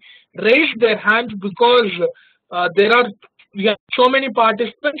actually raised their hands because there are, we have so many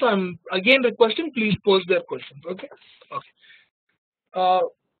participants. So I'm again requesting, please post their questions. Okay. Okay. Uh,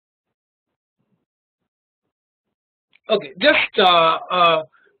 okay. Just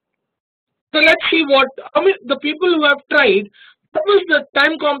so let's see what, I mean, the people who have tried, what was the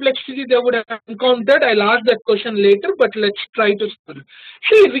time complexity they would have encountered? I'll ask that question later, but let's try to solve it.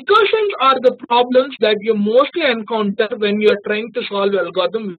 See, recursions are the problems that you mostly encounter when you are trying to solve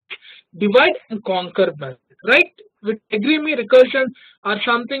algorithm with divide and conquer method, right? With agree me, recursion or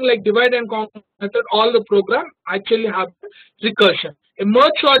something like divide and conquer method, all the program actually have recursion. A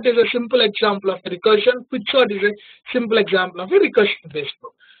merge sort is a simple example of a recursion. Quick sort is a simple example of a recursion based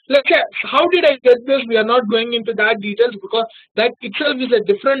program. Let's say, how did I get this? We are not going into that details because that itself is a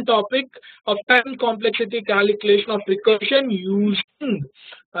different topic of time complexity calculation of recursion using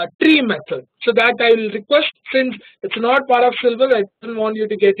tree method. So that I will request, since it's not part of syllabus, I don't want you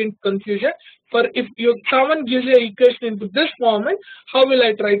to get into confusion. For if you someone gives a equation into this format, how will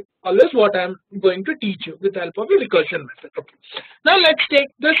I try to solve this? What I'm going to teach you with the help of a recursion method. Okay. Now let's take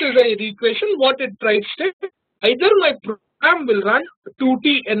this as a equation. What it tries to, either my program will run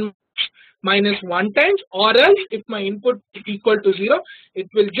 2t n minus 1 times, or else if my input is equal to 0, it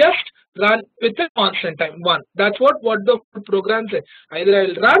will just run with a constant time 1. That's what the program says. Either I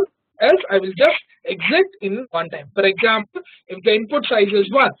will run, else I will just exit in one time. For example, if the input size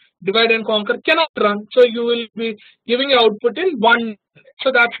is 1, divide and conquer cannot run, so you will be giving output in 1.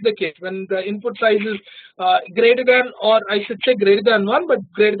 So that's the case when the input size is greater than, or I should say greater than 1, but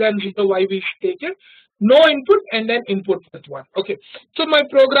greater than 0, why we take it? No input and then input with 1. Okay, so my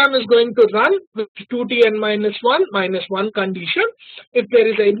program is going to run with 2t n minus 1 condition if there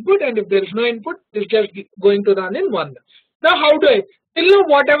is an input, and if there is no input, it's just going to run in 1. Now how do I, till now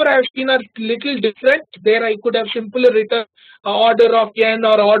whatever I have seen are little different. There I could have simply written order of n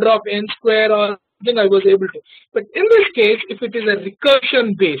or order of n square or something I was able to. But in this case, if it is a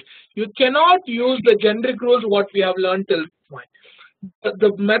recursion based, you cannot use the generic rules what we have learned till this point.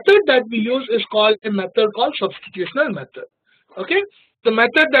 The method that we use is called a method called substitutional method. Okay, the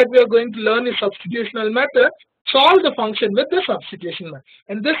method that we are going to learn is substitutional method. Solve the function with the substitution method,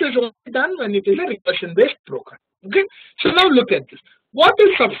 and this is only done when it is a recursion based program. Okay, so now look at this. What is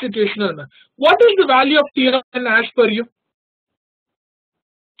substitutional method? What is the value of t of n as per you?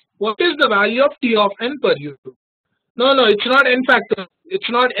 What is the value of t of n per you? No, it's not n factor. It's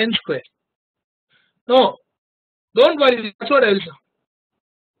not n square. No, don't worry. That's what else.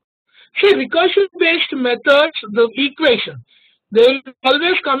 See, recursion based methods, the equation, they will be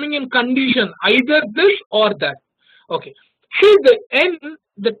always coming in condition, either this or that. Okay. See, the n,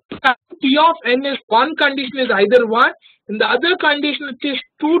 the t of n is one condition is either 1, in the other condition it is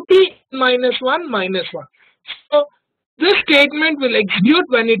 2t minus 1 minus 1. So this statement will execute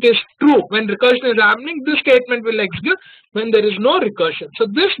when it is true. When recursion is happening, this statement will execute when there is no recursion. So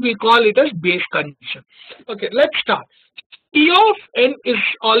this we call it as base condition. Okay, let's start. T of n is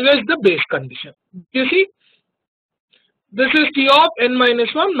always the base condition. You see, this is t of n minus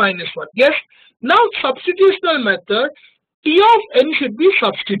 1 minus 1. Yes. Now substitutional method, t of n should be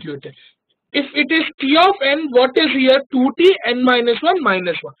substituted. If it is t of n, what is here? 2t n minus 1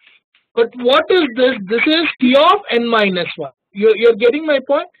 minus 1. But what is this? This is t of n minus 1. You're getting my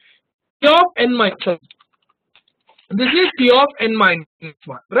point? T of n minus 1. This is t of n minus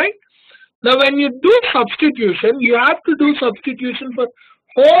 1, right? Now when you do substitution, you have to do substitution for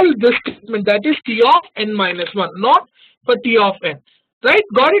all this statement, that is t of n minus 1, not for t of n. Right?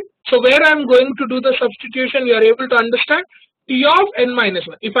 Got it? So where I am going to do the substitution, you are able to understand t of n minus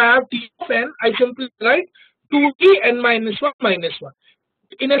 1. If I have t of n, I simply write 2t n minus 1 minus 1.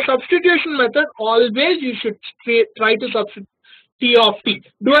 In a substitution method, always you should try to substitute t of t.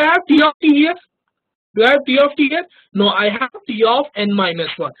 Do I have t of t here? Do I have t of t here? No, I have t of n minus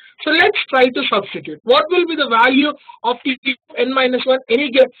 1. So let's try to substitute. What will be the value of t of n minus 1?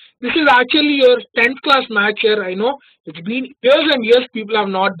 Any guess? This is actually your 10th class math here. I know it's been years and years people have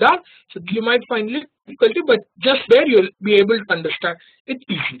not done. So you might find it difficult, but just there you'll be able to understand it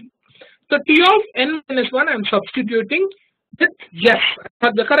easily. So t of n minus 1 I'm substituting with yes. I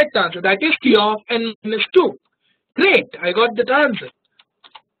have the correct answer. That is t of n minus 2. Great. I got that answer.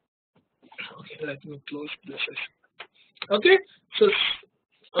 Okay, let me close this. Okay, so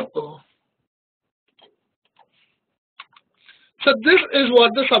so this is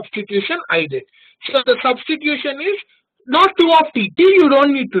what the substitution I did. So the substitution is not 2 of t. T you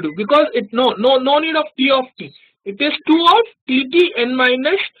don't need to do because it no need of t of t. It is 2 of tt n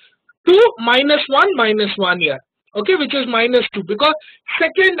minus 2 minus 1 here. okay, which is minus 2 because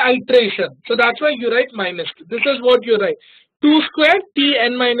second iteration. So that's why you write minus 2. This is what you write. 2 square t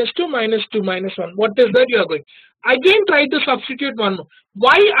n minus 2 minus 2 minus 1. What is that you are going? Again try to substitute one more.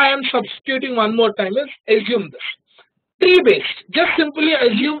 Why I am substituting one more time is assume this. Tree based. Just simply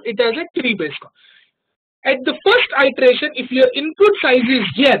assume it as a tree based. At the first iteration, if your input size is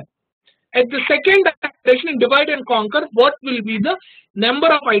n, at the second iteration in divide and conquer, what will be the number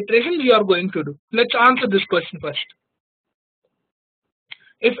of iterations you are going to do? Let's answer this question first.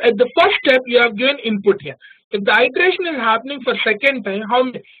 If at the first step you have given input here, if the iteration is happening for second time, how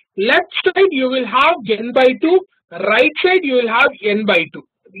many? Left side you will have n by 2, right side you will have n by 2.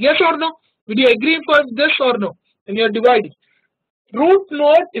 Yes or no? Would you agree for this or no? When you are dividing. Root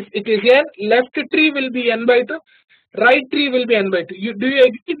node, if it is n, left tree will be n by 2, right tree will be n by 2. Do you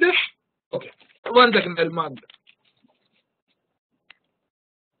agree with this? Okay. One second, I'll mark that.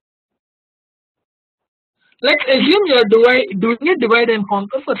 Let's assume you are doing a divide and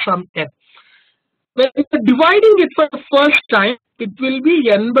conquer for some n. When you are dividing it for the first time, it will be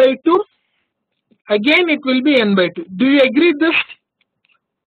n by 2. Again, it will be n by 2. Do you agree with this?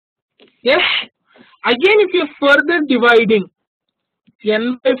 Yes. Again, if you are further dividing,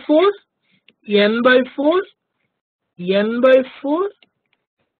 n by 4, n by 4, n by 4,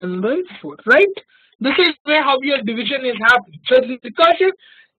 n by 4, right? This is where how your division is happening. So the recursion,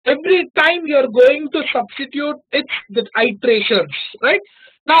 every time you are going to substitute it's the iterations, right?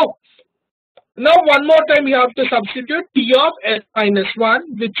 Now one more time you have to substitute t of n minus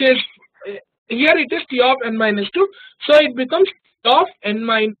 1, which is here it is t of n minus 2, so it becomes t of n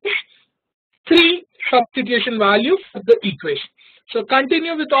minus 3 substitution value for the equation. So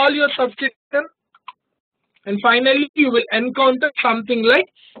continue with all your substitution, and finally you will encounter something like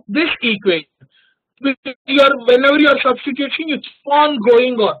this equation. Whenever you are substituting, you keep on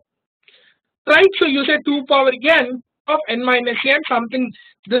going on, right? So you say 2 power n of n minus n, something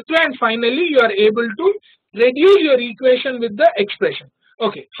this way, and finally you are able to reduce your equation with the expression.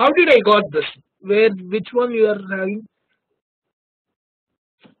 Okay, how did I got this? Which one you are having?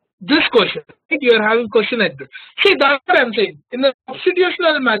 This question, right? You are having question at this. See, that's what I'm saying. In the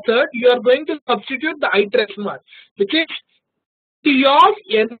substitutional method, you are going to substitute the iteration one, which is t of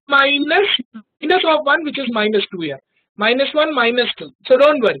n minus of 1, which is minus 2 here. Minus 1, minus 2. So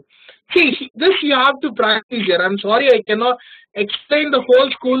don't worry. See, this you have to practice here. I'm sorry, I cannot explain the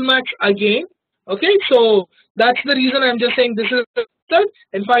whole school maths again. Okay, so that's the reason I'm just saying this is the method,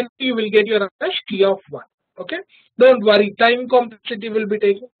 and finally you will get your answer t of 1. Okay, don't worry. Time complexity will be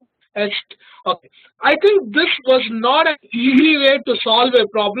taken. Okay, I think this was not an easy way to solve a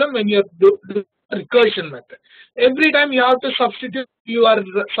problem when you're doing recursion method. Every time you have to substitute, you are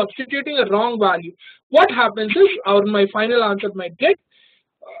substituting a wrong value. What happens is, my final answer might get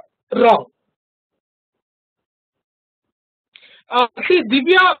wrong. See,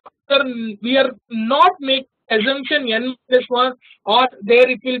 Divya, we are not making assumption n plus 1 or there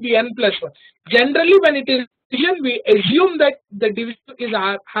it will be n plus 1. Generally, when it is division, we assume that the division is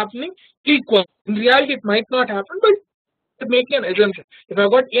happening equal. In reality, it might not happen, but making an assumption. If I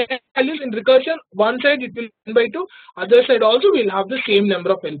got n values in recursion, one side it will be n by 2, other side also will have the same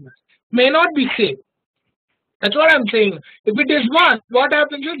number of elements. May not be same. That's what I'm saying. If it is 1, what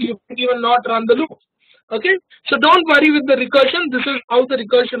happens is you can even not run the loop. Okay, so don't worry with the recursion. This is how the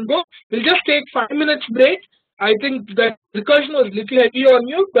recursion goes. We'll just take 5 minutes break. I think that recursion was little heavy on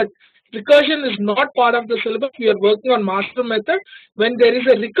you, but recursion is not part of the syllabus. We are working on master method. When there is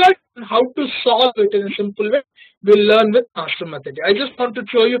a recursion, how to solve it in a simple way, we'll learn with master method. I just want to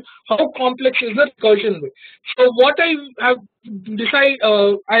show you how complex is the recursion way. So what I have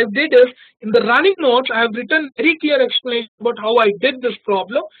I did is, in the running notes, I have written very clear explanation about how I did this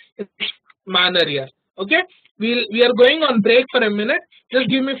problem in this manner here. Okay, we are going on break for a minute. Just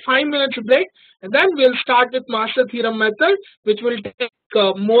give me 5 minutes break, and then we'll start with master theorem method, which will take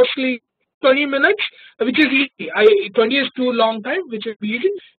mostly 20 minutes, which is easy. 20 is too long time, which is easy.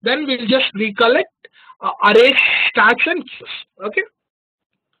 Then we'll just recollect arrays, stacks, and queues. Okay.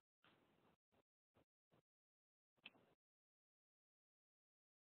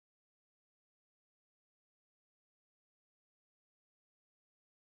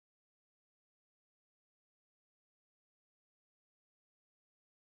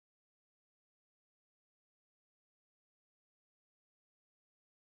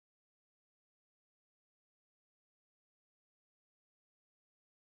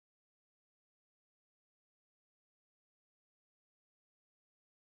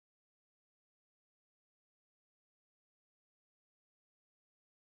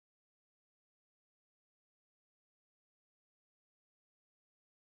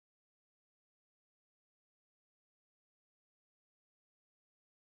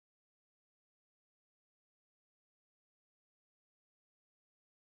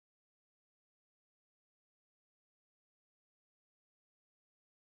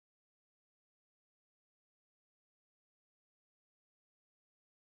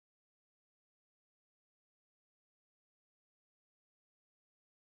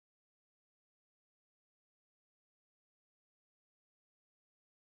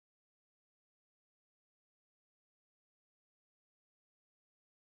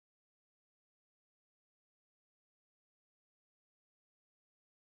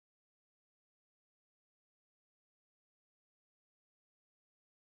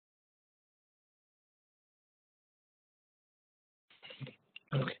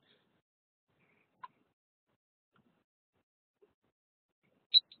 Okay.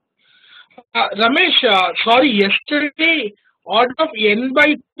 Ramesh, sorry, yesterday order of n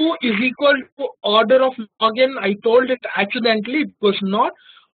by 2 is equal to order of log n. I told it accidentally. It was not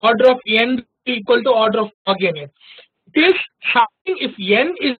order of n equal to order of log n. It is something if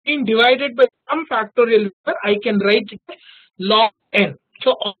n is being divided by some factorial number, I can write it as log n.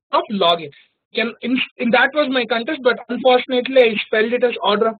 So order of log n. In that was my contest, but unfortunately I spelled it as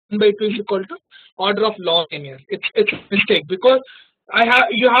order of n by 2 is equal to order of log n here. It's a mistake because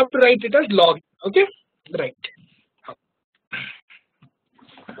you have to write it as log. Okay, right.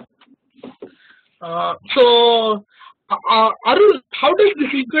 Arun, how does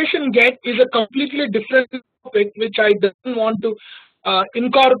this equation get is a completely different topic which I don't want to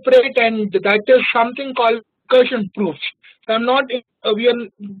incorporate, and that is something called recursion proofs. So I'm not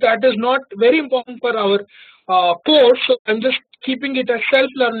that is not very important for our course, so I'm just keeping it as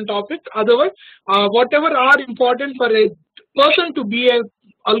self-learned topic. Otherwise, whatever are important for a person to be a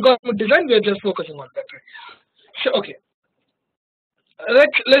algorithm design, we are just focusing on that. Right? So okay,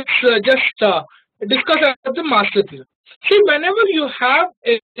 let's just discuss about the master theorem. See, whenever you have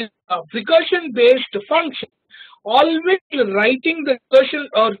a recursion-based function, always writing the recursion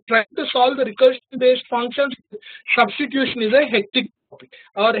or trying to solve the recursion-based functions substitution is a hectic topic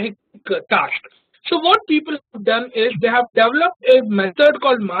or a hectic task. So what people have done is they have developed a method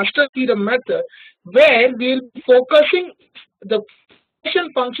called master theorem method, where we will be focusing the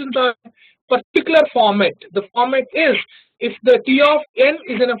functions are particular format. The format is if the t of n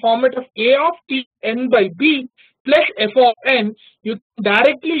is in a format of a of t n by b plus f of n, you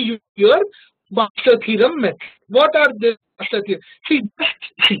directly use your master theorem method. What are the master theorem? See,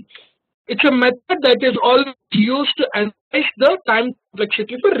 it's a method that is always used to analyze the time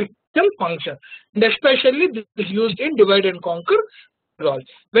complexity for recursion function, and especially this is used in divide and conquer.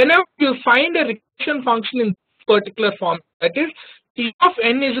 Whenever you find a recursion function in this particular form, that is t of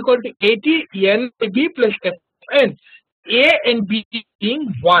n is equal to at n by b plus f of n, a and b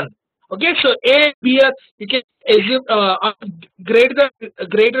being 1. Okay, so a and b are, you can assume are greater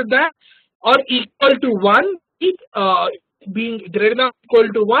than or equal to 1, being greater than or equal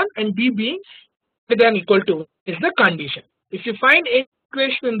to 1 and b being greater than or equal to 1 is the condition. If you find a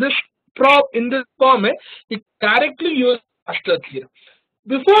equation in this format, you directly use master theorem.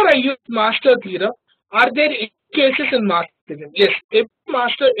 Before I use master theorem, are there any cases in master theorem? Yes, every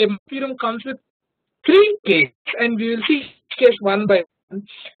master theorem comes with 3 cases, and we will see each case one by one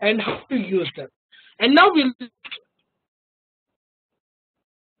and how to use them. And now we'll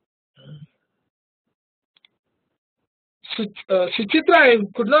Suchitra, I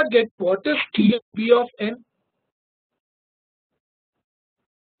could not get what is T of B of n.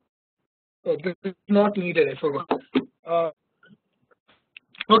 Oh, this is not needed, I forgot.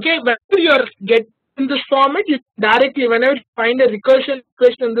 Okay, whenever you are getting in this format, you directly, whenever you find a recursion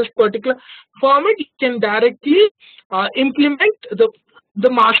equation in this particular format, you can directly implement the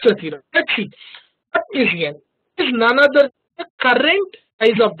master theorem. Let's see. What is n? It is none other than the current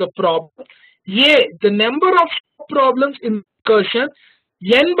size of the problem. A, the number of problems in recursion,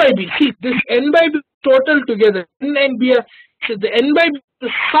 n by b. See, this n by b total together, n and b are, so the n by b is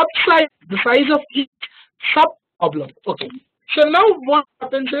the size of each sub problem. Okay. So now what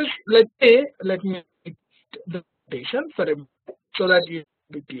happens is, let me make the notation for a minute so that you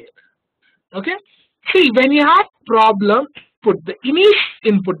will be clear. Okay. See, when you have problem, put the initial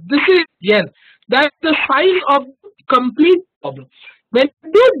input. This is n. That's the size of the complete problem. When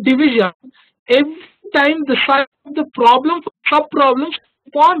you do division, every time the size of the problem sub problems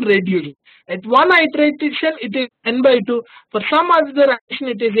keep on reducing. At one iteration, it is n by 2. For some other iteration,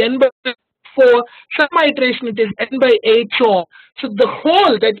 it is n by 4. Some iteration, it is n by 8. So on. So the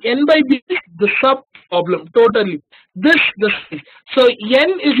whole that n by b is the sub problem totally. This the size. So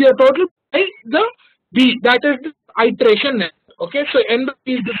n is your total by the b. That is the iteration. Okay. So n by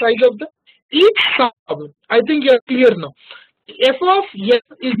b is the size of the each sub problem. I think you are clear now. F of n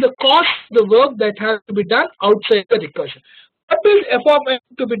is the cost of the work that has to be done outside the recursion. What is f of n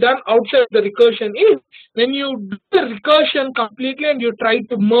to be done outside the recursion is when you do the recursion completely and you try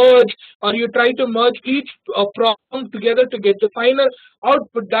to merge each problem together to get the final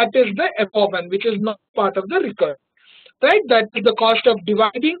output. That is the f of n, which is not part of the recursion. Right? That is the cost of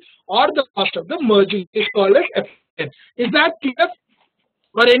dividing or the cost of the merging is called as f of n. Is that clear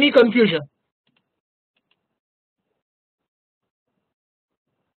or any confusion?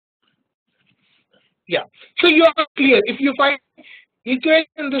 Yeah. So you are clear. If you find equation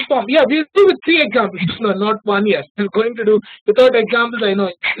in this form, yeah, we'll do with 3 examples. No, not 1 year. We're going to do without examples. I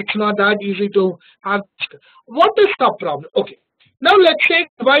know it's not that easy to have. What is sub problem? Okay. Now let's say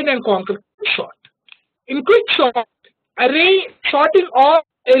divide and conquer sort. In quick sort, array sorting all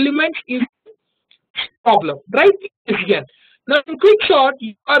elements is problem, right? Again. Now in quick sort,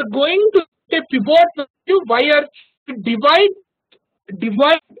 you are going to get a pivot value where you divide the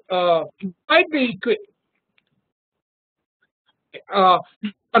equation.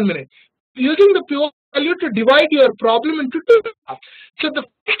 1 minute. Using the pivot value to divide your problem into two halves. So the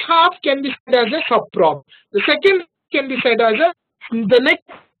first half can be said as a sub problem. The second can be said as the next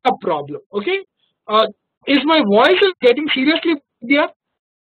sub problem. Okay. Is my voice getting seriously there?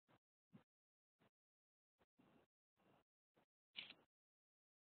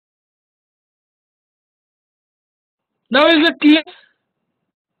 Now is it clear?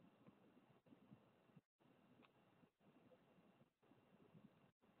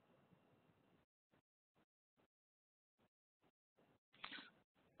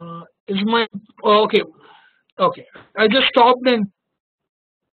 Is my okay? Okay, I just stopped and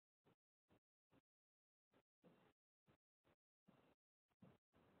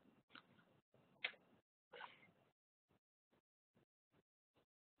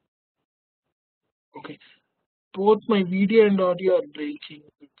okay. Both my video and audio are breaking.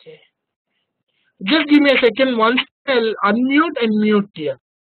 Okay, just give me a second. Once I'll unmute and mute here.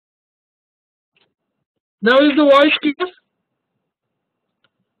 Now is the voice clear?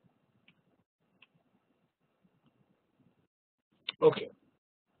 Okay.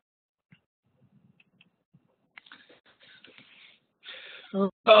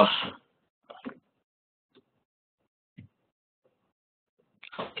 Okay.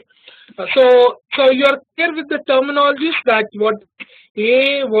 So you are clear with the terminologies that what is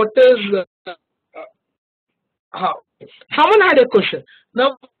how. Someone had a question.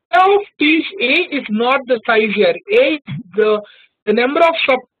 Now, of these A is not the size here. A is the number of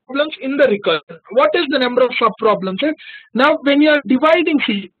subproblems in the recursion. What is the number of subproblems? Now, when you are dividing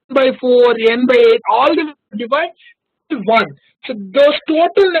C by 4, n by 8, all the divide is 1. So those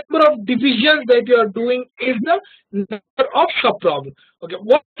total number of divisions that you are doing is the number of subproblem. Okay,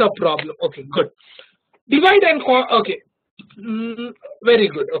 what subproblem? Okay, good. Divide and okay. Very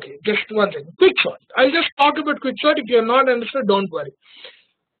good. Okay, just one second. Quick sort. I'll just talk about quick sort. If you are not understood, don't worry.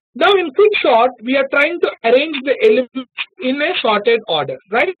 Now in quick sort, we are trying to arrange the elements in a sorted order,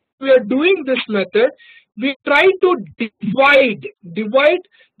 right? We are doing this method. We try to divide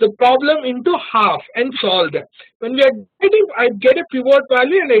the problem into half and solve them. When we are dividing, I get a pivot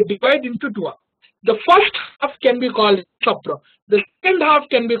value and I divide into two. The first half can be called a subproblem. The second half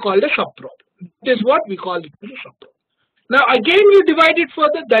can be called a subproblem. That is what we call it as a subproblem. Now again you divide it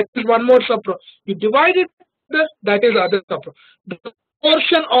further, that is one more subproblem. You divide it further, that is other subproblem. The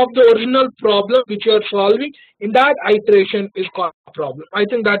portion of the original problem which you are solving in that iteration is called a problem. I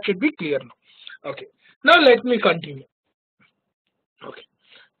think that should be clear now. Okay. Now let me continue. Okay.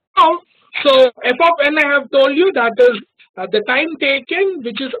 Now, so f of n I have told you that is the time taken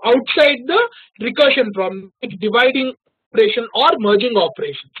which is outside the recursion problem, like dividing operation or merging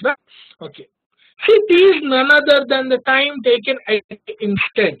operations. Right? Okay. See, t is none other than the time taken at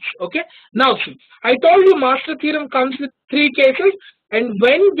instance. Okay. Now see, I told you master theorem comes with 3 cases, and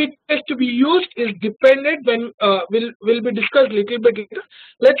when which is to be used is dependent. When will be discussed little bit later.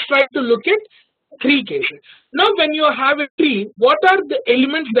 Let's try to look at 3 cases. Now, when you have a tree, what are the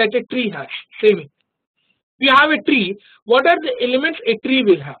elements that a tree has? Say me. You have a tree. What are the elements a tree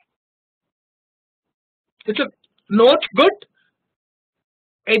will have? It's a nodes, good.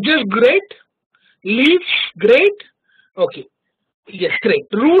 Edges, great. Leaves, great. Okay. Yes, great.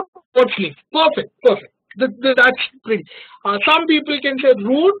 Root, nodes, leaf. Perfect. Perfect. That's pretty. Some people can say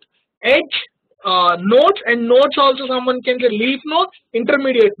root, edge, nodes, and nodes also someone can say leaf node,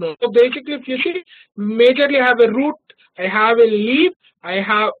 intermediate node. So basically, if you see, majorly I have a root, I have a leaf, I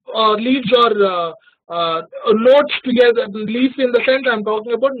have leaves or nodes together. Leaf in the sense I'm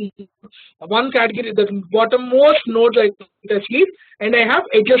talking about one category, the bottommost nodes I count as leaf, and I have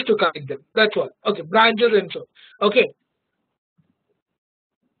edges to connect them. That's all. Okay, branches and so. Okay.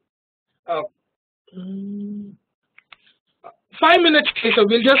 5 minutes, so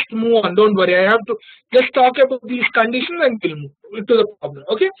we'll just move on. Don't worry. I have to just talk about these conditions and we'll move to the problem.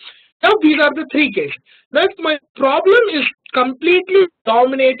 Okay. Now these are the 3 cases. Now if my problem is completely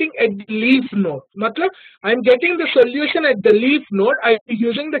dominating at the leaf node, matlab I'm getting the solution at the leaf node, I'll be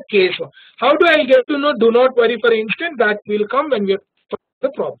using the case one. How do I get to know? Do not worry for instance, that will come when we are the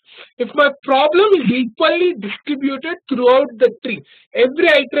problem. If my problem is equally distributed throughout the tree, every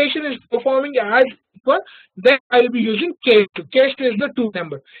iteration is performing as equal, then I'll be using case 2. Case 2 is the 2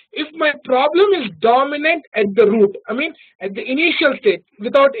 number. If my problem is dominant at the root, I mean at the initial state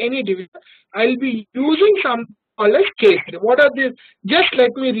without any division, I'll be using some called as case 3. What are these? Just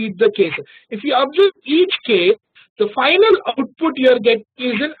let me read the cases. If you observe each case, the final output you are getting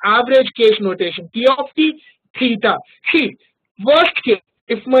is an average case notation, P of t theta. See, worst case,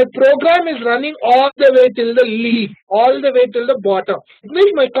 if my program is running all the way till the leaf, all the way till the bottom, it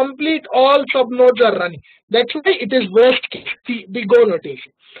means my complete all subnodes are running. That's why it is worst case, the big O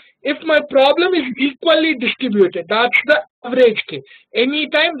notation. If my problem is equally distributed, that's the average case.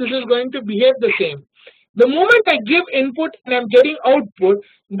 Anytime this is going to behave the same. The moment I give input and I'm getting output,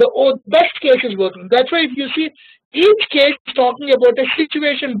 the best case is working. That's why if you see each case is talking about a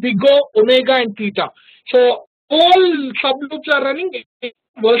situation big O, omega and theta. So all subloops are running in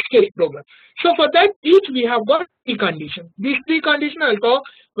worst case program. So for that each we have got three conditions. These three conditions I'll talk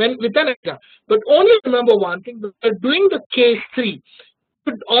when with an example. But only remember one thing, when you're doing the case 3,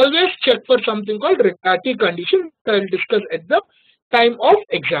 should always check for something called regarding condition. I will discuss at the time of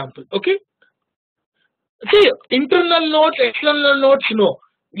example. Okay. See, internal nodes, external nodes, no.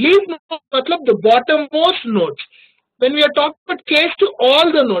 Leaf nodes, the bottommost nodes. When we are talking about case to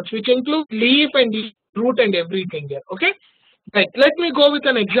all the nodes, which include leaf and root and everything there. Okay. Right. Let me go with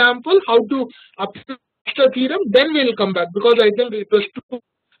an example how to apply the theorem. Then we will come back because I think it was too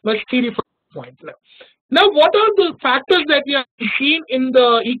much theory for the point now. Now, what are the factors that we have seen in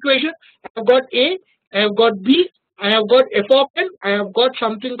the equation? I have got A, I have got B, I have got f of n, I have got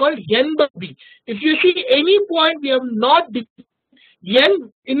something called n by b. If you see any point we have not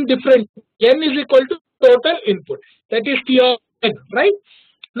n in different, n is equal to total input. That is T of n, right?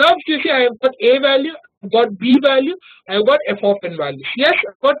 Now, if you see I have got A value, I have got B value, I have got f of n values. Yes, I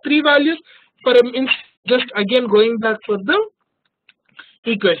have got 3 values for just again going back for the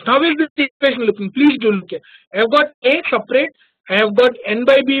equation. How is this equation looking? Please do look at. I have got A separate, I have got n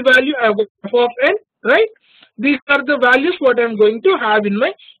by b value, I have got f of n, right? These are the values what I am going to have in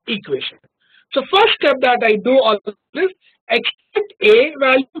my equation. So first step that I do all is extract A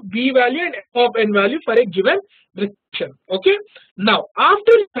value, B value and f of n value for a given restriction. Okay. Now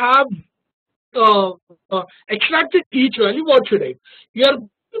after you have extracted each value, what should I do? You are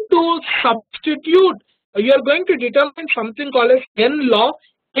going to substitute. You are going to determine something called as n log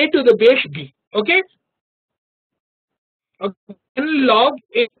a to the base b. Okay. N log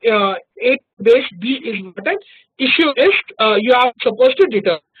a to the base b is what an issue is you are supposed to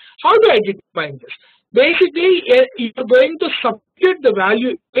determine. How do I determine this? Basically, you are going to substitute the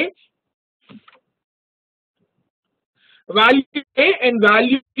value a and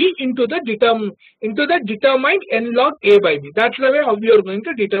value b into the determined n log a by b. That's the way how we are going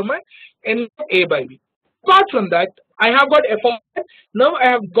to determine n log a by b. Apart from that, I have got f of n. Now I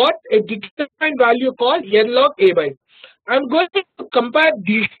have got a determined value called n log a by b. I am going to compare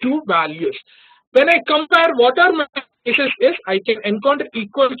these two values. When I compare, what are my cases is I can encounter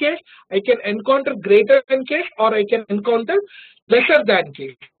equal case, I can encounter greater than case, or I can encounter lesser than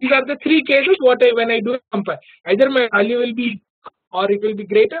case. These are the three cases when I do compare. Either my value will be or it will be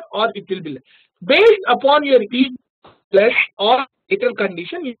greater or it will be less. Based upon your equal, less or greater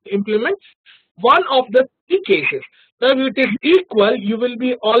condition, you implement one of the three cases. Now if it is equal, you will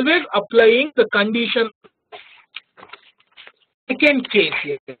be always applying the condition second case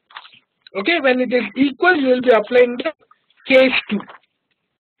here. Okay, when it is equal, you will be applying the case 2.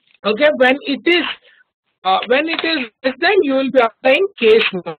 Okay, when it is less than, you will be applying case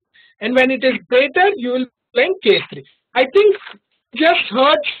 1, and when it is greater, you will be applying case 3. I think just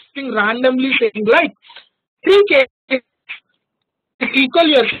heard something randomly saying like 3 cases is equal,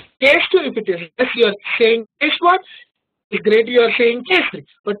 you are saying case 2. If it is less, you are saying case 1. If it is greater, you are saying case 3.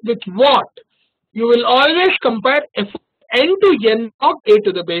 But with what? You will always compare f n to n log a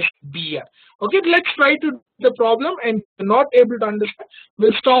to the base b here. Okay, let's try to do the problem, and if you're not able to understand,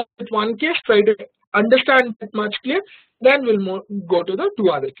 we'll stop with one case, try to understand it much clear, then we'll go to the two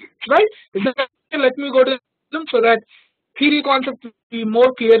other cases, right? Is that okay? Let me go to the problem so that theory concept will be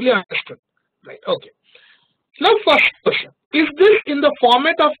more clearly understood, right? Okay. Now first question, is this in the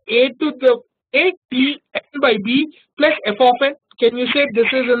format of a to the a t n by b plus f of n? Can you say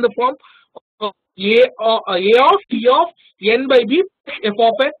this is in the form of a of t of n by b plus f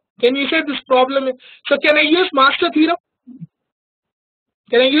of n? Can you say this problem is, so can I use master theorem?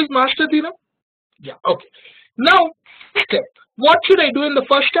 Can I use master theorem? Yeah, okay. Now step, what should I do in the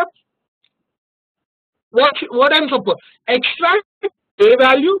first step? What I'm supposed extract a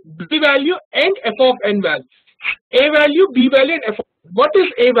value, b value and f of n value. A value, b value and f of n. What is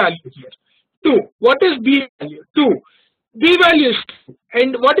a value here? 2. What is b value? 2. B value is 2.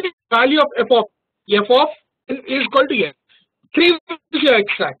 And what is the value of f of n is equal to n. 3 values you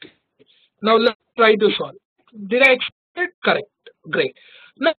extract. Now let's try to solve. Did I extract it? Correct. Great.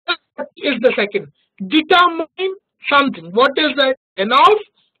 Now what is the second? determine something. What is that? N of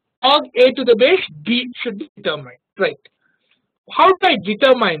log a to the base b should be determined, right? How do I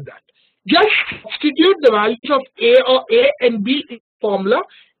determine that? Just substitute the values of a and b in the formula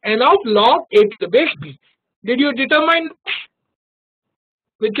n of log a to the base b. Did you determine this?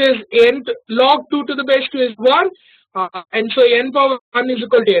 Which is n log 2 to the base 2 is 1, and so n power 1 is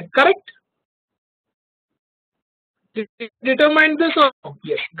equal to n, correct? Did you determine this or no?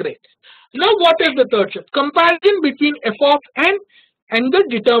 Yes, great. Now what is the third step? Comparison between f of n and the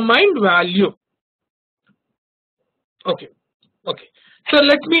determined value. Okay. So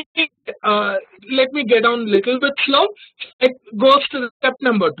let me get down a little bit slow. It goes to the step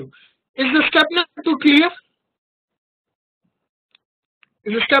number 2. Is the step number 2 clear?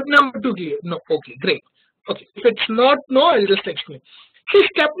 Is the step number 2 clear? No. Okay, great. Okay, if it's not no, I'll just explain. See,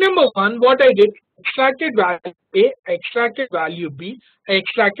 step number 1, what I did, extracted value a, I extracted value b, I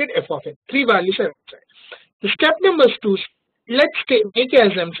extracted f of n. 3 values I extracted. The step number 2, let's make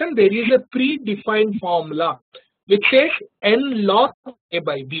an assumption there is a predefined formula which says n log a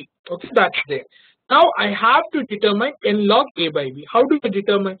by b. Okay, that's there. Now I have to determine n log a by b. How do I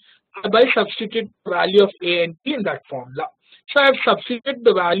determine? By substitute the value of a and b in that formula. So I have substituted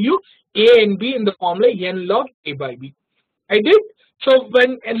the value a and b in the formula n log a by b. I did. So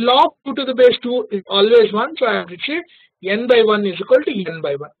when n log 2 to the base 2 is always 1, so I have retrieved n by 1 is equal to n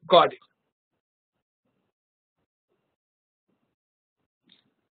by 1. Got it.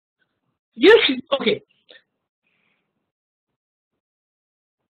 Yes, okay.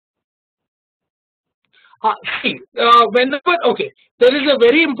 Whenever, okay, there is a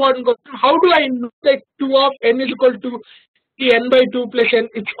very important question. How do I know that 2 of n is equal to n by 2 plus n?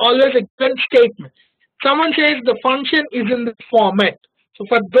 It's always a given statement. Someone says the function is in this format. So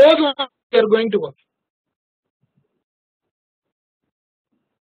for those who are going to work.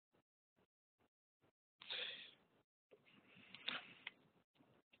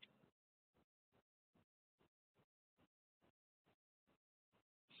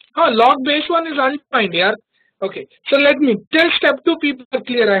 Log base 1 is undefined here. Okay, so let me till step 2 people are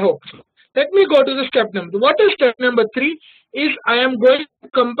clear, I hope. Let me go to the step number 2. What is step number 3? Is I am going to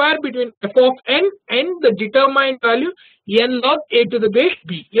compare between f of n and the determined value n log a to the base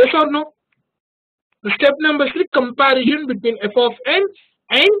b. Yes or no? The step number 3, comparison between f of n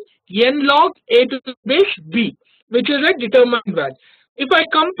and n log a to the base b, which is a determined value. If I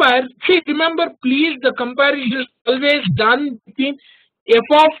compare, see, remember please, the comparison is always done between f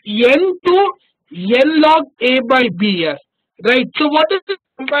of n to n log a by b here, right? So what is the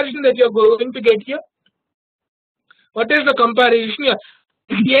comparison that you are going to get here? What is the comparison here?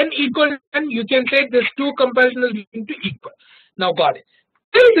 If n equal to n, you can say this 2 comparison is going to equal. Now got it.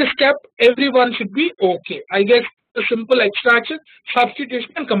 Till this step, everyone should be okay. I guess a simple extraction,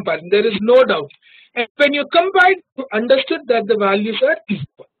 substitution and comparison. There is no doubt. And when you compare, you understood that the values are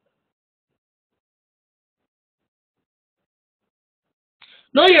equal.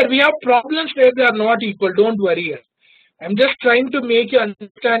 No, here we have problems where they are not equal. Don't worry here. I'm just trying to make you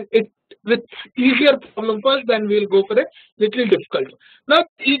understand it with easier problem first, then we'll go for a little difficult. Now,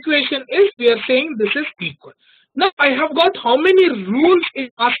 the equation is we are saying this is equal. Now, I have got how many rules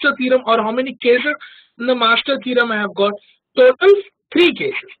in master theorem or how many cases in the master theorem I have got? Total 3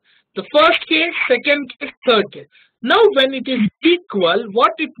 cases. The first case, second case, third case. Now, when it is equal,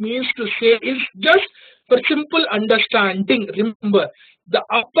 what it means to say is just for simple understanding, remember, the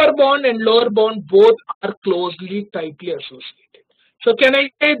upper bound and lower bound both are closely, tightly associated. So can I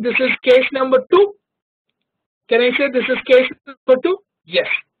say this is case number 2? Can I say this is case number 2? Yes.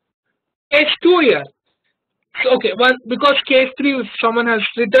 Case 2 here. So, okay, because case 3, if someone has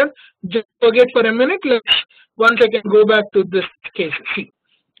written, just forget for a minute. Let's once again go back to this case. See,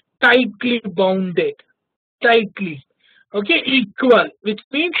 tightly bounded, tightly. Okay, equal, which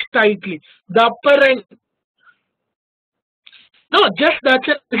means tightly. The upper and no, just that's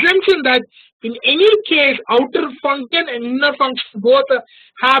an assumption that in any case, outer function and inner function both are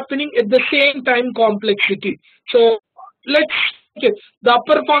happening at the same time complexity. So let's okay, the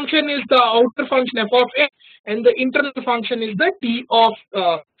upper function is the outer function f of a, and the internal function is the t of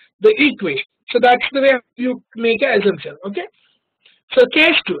the equation. So that's the way you make an assumption. Okay. So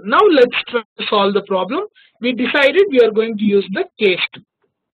case 2. Now let's try to solve the problem. We decided we are going to use the case 2.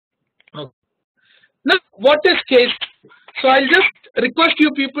 Okay. Now what is case 2? So I'll just request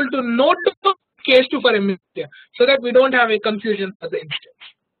you people to note the case 2 for a minute here, so that we don't have a confusion for the instance.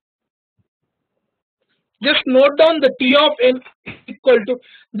 Just note down the t of n equal to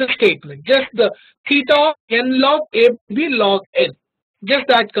the statement. Just the theta of n log a b log n. Just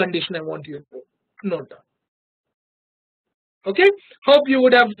that condition I want you to note down. Okay. Hope you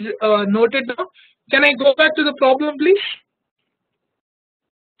would have noted down. Can I go back to the problem, please?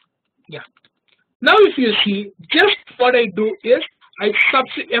 Yeah. Now if you see, just what I do is I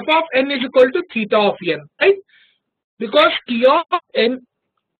substitute f of n is equal to theta of n, right? Because t of n,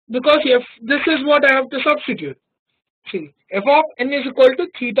 because if this is what I have to substitute. See, f of n is equal to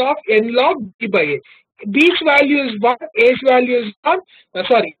theta of n log b by a. B's value is 1, a's value is 1,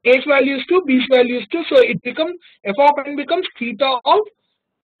 a's value is 2, b's value is 2, so it becomes, f of n becomes theta of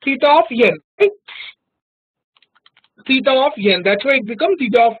n, right? Theta of n, that's why it becomes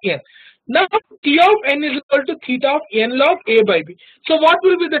theta of n. Now t of n is equal to theta of n log a by b. So what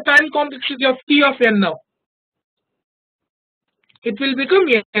will be the time complexity of t of n now? It will become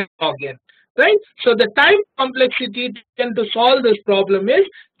n log n, right? So the time complexity taken to solve this problem is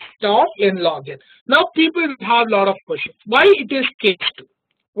theta of n log n. Now people have a lot of questions. Why it is case 2?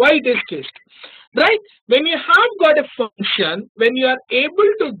 Why it is case 2? Right? When you have got a function, when you are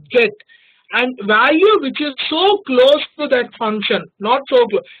able to get and value which is so close to that function, not so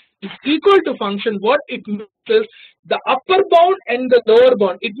close, is equal to function, what it means is the upper bound and the lower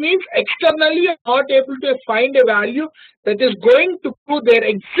bound. It means externally you are not able to find a value that is going to prove there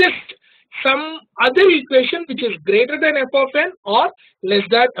exists some other equation which is greater than f of n or less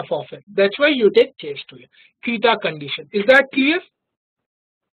than f of n. That's why you take case 2 here, theta condition. Is that clear?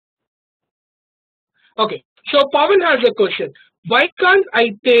 Okay, so Pawan has a question. Why can't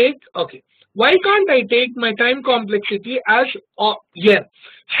I take my time complexity as n?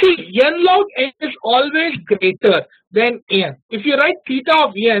 See, n log n is always greater than n. If you write theta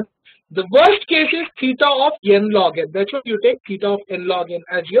of n, the worst case is theta of n log n. That's why you take theta of n log n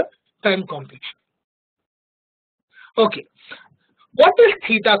as your time complexity. Okay, what is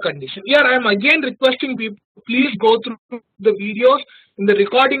theta condition? Here I am again requesting people, please go through the videos in the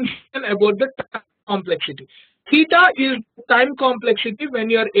recording about the time complexity. Theta is time complexity when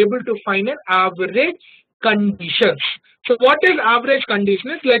you are able to find an average conditions. So what is average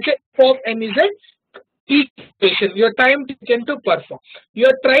condition? Let's say f of n is an equation, your time taken to perform. You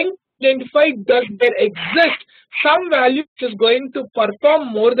are trying to identify does there exist some value which is going to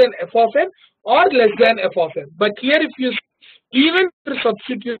perform more than f of n or less than f of n. But here if you even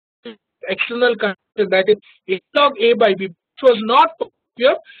substitute external condition, that is a log a by b, which was not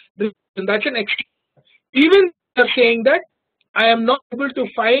here, that's an external. Even they are saying that I am not able to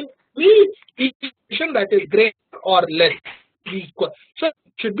find any equation that is greater or less equal. So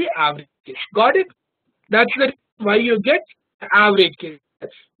it should be average case. Got it? That's the reason why you get average case.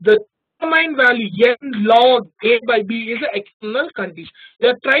 The determined value n log a by b is an external condition. They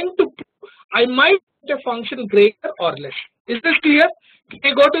are trying to prove I might get a function greater or less. Is this clear? Can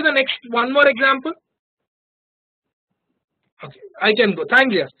I go to the next one more example? Okay, I can go.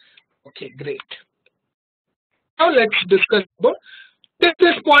 Thanks, yes. Okay, great. Now let's discuss about at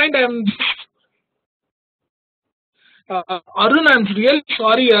this point. I'm Arun, I'm really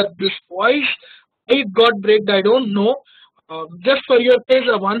sorry, this voice it got breaked. I don't know. Just for your case,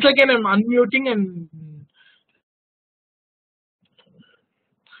 once again I'm unmuting and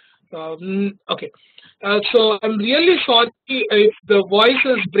okay. So I'm really sorry if the voice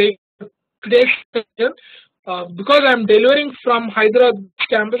is breaking today's session. Because I'm delivering from Hyderabad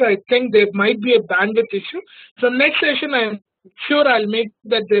campus, I think there might be a bandwidth issue. So next session, I'm sure I'll make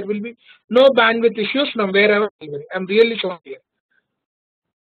that there will be no bandwidth issues from wherever I'm delivering. I'm really sorry.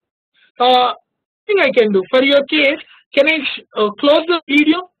 Thing I can do for your case, can I close the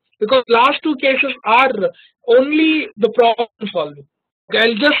video? Because last two cases are only the problem solving. Okay,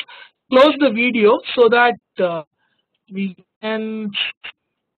 I'll just close the video so that we can.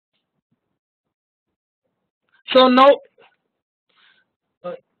 So now,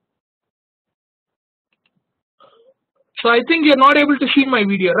 so I think you're not able to see my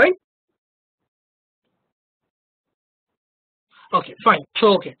video, right? Okay, fine.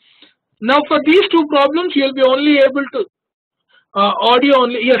 So, okay. Now for these two problems, you'll be only able to audio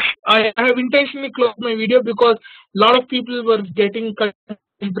only. Yes, I have intentionally closed my video because a lot of people were getting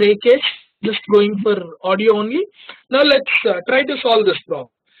breakage, just going for audio only. Now let's try to solve this problem.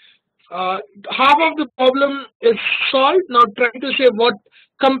 Half of the problem is solved. Now try to say what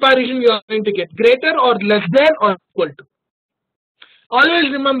comparison you are going to get, greater or less than or equal to.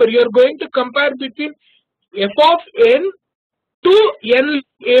 Always remember, you are going to compare between f of n to n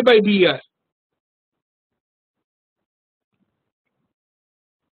a by b here.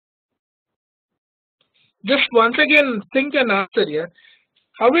 Just once again think and answer here.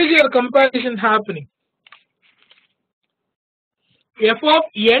 How is your comparison happening? F of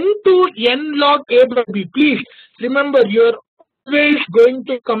n to n log a by b. Please remember, you're always going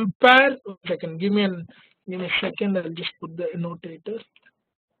to compare. 1 second, give me a second. I'll just put the annotator.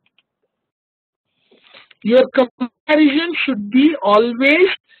 Your comparison should be always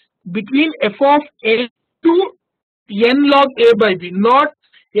between f of n to n log a by b, not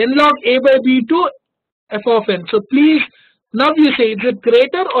n log a by b to f of n. So please, now you say, is it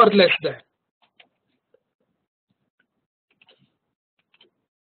greater or less than?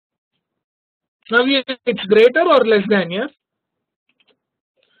 Now you say it's greater or less than, yeah?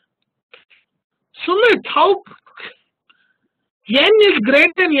 Sumit, how n is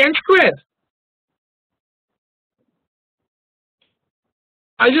greater than n square?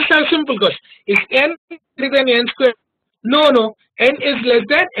 I just have a simple question. Is n greater than n square? No, no. N is less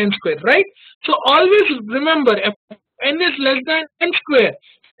than n square, right? So always remember, if n is less than n square,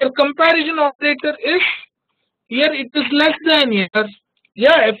 your comparison operator is here. It is less than here.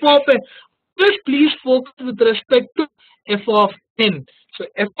 Yeah, f of n. Just please focus with respect to f of n. So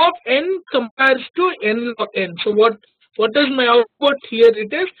f of n compares to n log n. So what is my output here?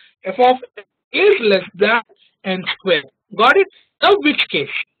 It is f of n is less than n square. Got it? Now which case?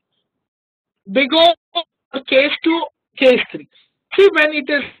 We go case 2, case 3. See, when it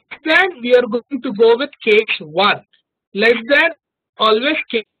is less than, we are going to go with case 1. Less than, always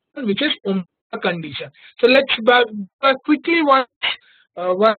case 1, which is omega condition. So let's back quickly once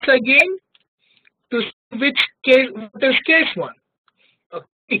again to see which case, what is case 1.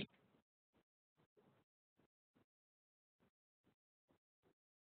 Okay.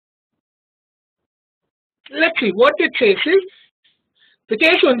 Let's see what it says is the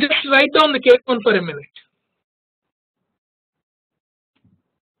case 1. Just write down the case 1 for a minute.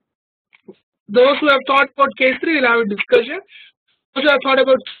 Those who have thought about case 3 will have a discussion. Those who have thought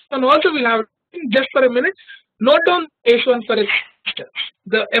about case 1 also will have just for a minute. Note down case 1 for a steps.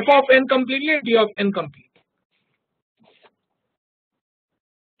 The f of n completely and d of n completely.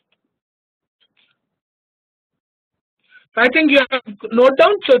 I think you have note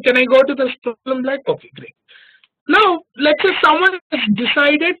down. So can I go to this problem like? Okay, great. Now let's say someone has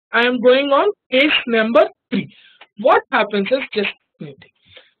decided I am going on case number 3. What happens is just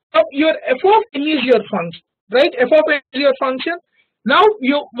now your f of n is your function, right? F of n is your function. Now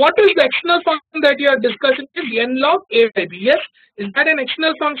what is the external function that you are discussing is n log a by b. Yes, is that an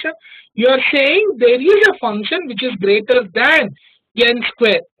external function? You are saying there is a function which is greater than n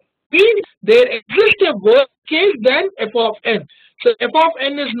square. Means there exists a worst case than f of n. So f of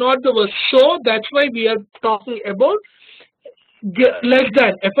n is not the worst. So that's why we are talking about less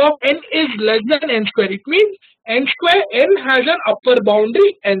than. F of n is less than n square. It means n square, n has an upper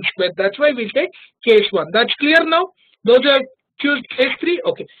boundary n square. That's why we take case 1. That's clear now? Those are choose case 3.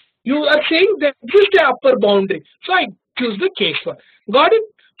 Okay. You are saying there exists a upper boundary. So I choose the case 1. Got it?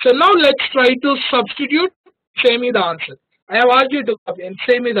 So now let's try to substitute. Say me the answer. I have asked you to copy and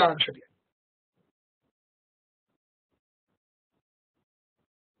say me the answer here.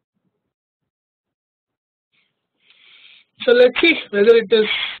 So let's see whether it is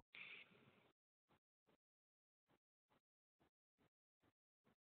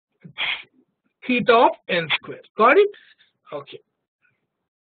theta of n square. Got it? Okay.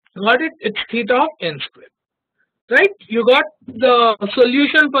 Got it? It's theta of n square. Right? You got the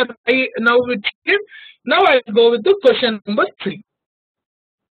solution for I now which came. Now I go with the question number 3.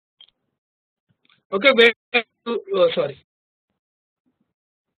 Okay, sorry.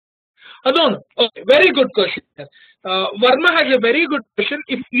 No. Okay, very good question. Varma has a very good question.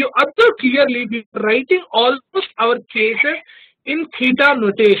 If you observe clearly, we are writing almost our cases in theta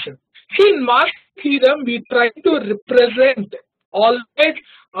notation. See, in master theorem, we try to represent always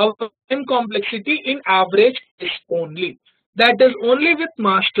our time complexity in average case only. That is only with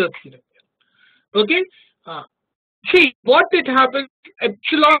master theorem. Okay. See what it happens.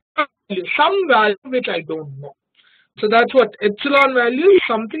 Epsilon value, some value which I don't know. So that's what epsilon value is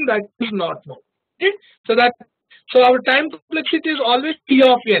something that is not known. Okay. So our time complexity is always T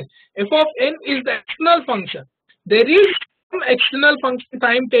of n. F of n is the external function. There is some external function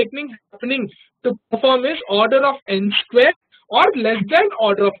time taking happening to perform is order of n square or less than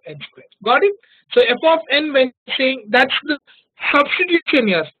order of n square. Got it? So f of n, when saying, that's the substitution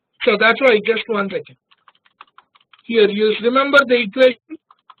here. So that's why just 1 second. Here you remember the equation.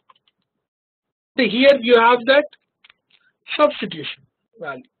 See, here you have that substitution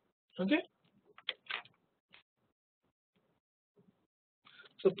value. Okay.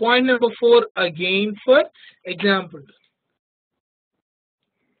 So point number 4 again for example.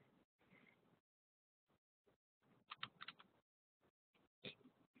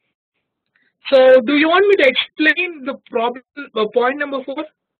 So do you want me to explain the problem, point number 4?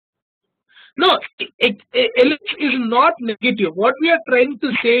 No, ellipse is not negative. What we are trying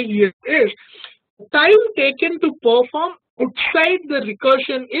to say here is time taken to perform outside the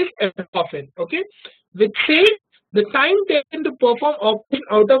recursion is f of n. Okay, which says the time taken to perform operation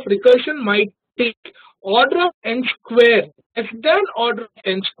out of recursion might take order of n square less than order of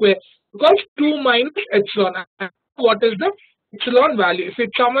n square because 2 minus epsilon. What is the epsilon value? If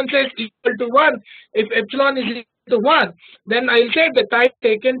someone says equal to 1, if epsilon is equal to 1, then I'll say the time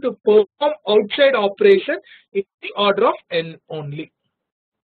taken to perform outside operation is the order of n only.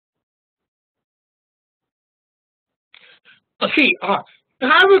 See, you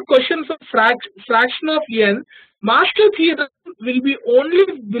have a question for fraction of n. Master theorem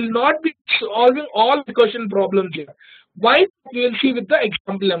will not be solving all recursion problems here. Why? We will see with the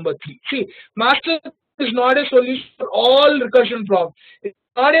example number 3. See, master is not a solution for all recursion problems. If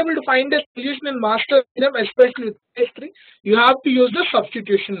you are not able to find a solution in master theorem, especially with case 3, you have to use the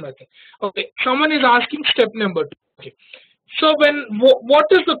substitution method. Okay, someone is asking step number 2. Okay, so what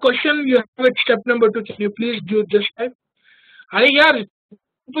is the question you have at step number 2? Can you please do this time? Yeah,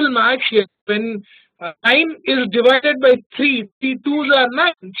 simple maths here. When 9 is divided by 3, 3 2s are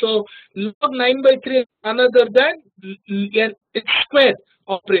 9. So log 9 by 3 is another than n, it's square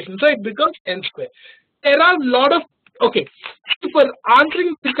operation. So it becomes n square. There are a lot of, okay, so for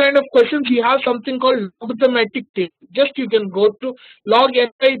answering this kind of questions, you have something called logarithmic table. Just you can go to log n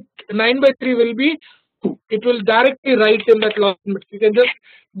by 9 by 3 will be 2. It will directly write in that logarithmic. You can just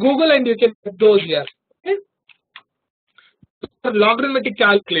Google and you can get those here. Okay? Logarithmic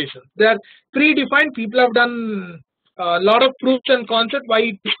calculations. They are predefined. People have done a lot of proofs and concepts.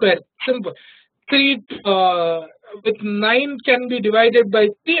 Y square. Simple. 3 with 9 can be divided by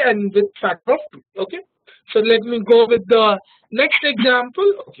 3 and with factor of 2. Okay. So let me go with the next example.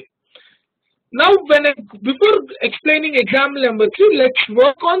 Okay. Now, before explaining example number 3, let's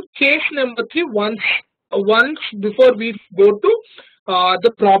work on case number 3 once before we go to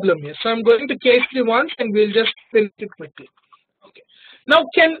the problem here. So I'm going to case 3 once and we'll just finish it quickly. Okay. Now,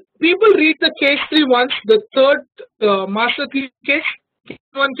 can people read the case 3 once? The third master theorem case.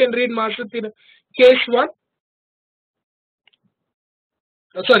 One can read master theorem case 1.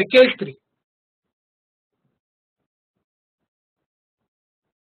 Sorry, case 3.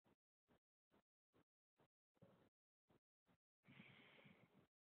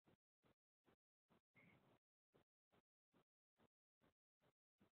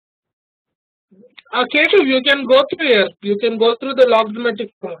 Keshav, you can go through here. You can go through the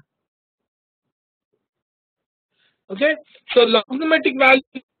logarithmic form. Okay, so logarithmic value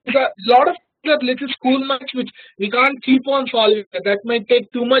is a lot of little school maths which we can't keep on solving. That might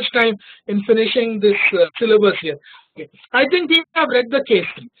take too much time in finishing this syllabus here. Okay, I think we have read the case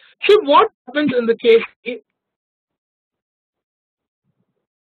 3. See what happens in the case 3.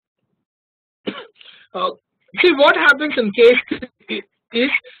 See what happens in case 3 is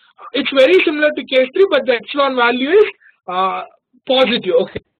it's very similar to case 3, but the epsilon value is positive.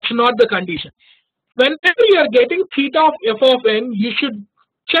 Okay, it's not the condition. Whenever you are getting theta of f of n, you should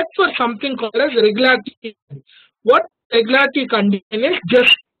check for something called as regularity. What regularity condition is?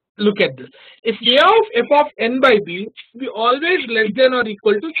 Just look at this. If a of f of n by b should be always less than or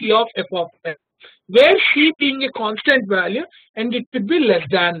equal to c of f of n, where c being a constant value and it should be less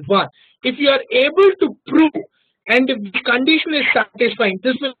than 1. If you are able to prove and if the condition is satisfying,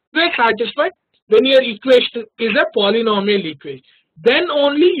 this will be satisfied when your equation is a polynomial equation. Then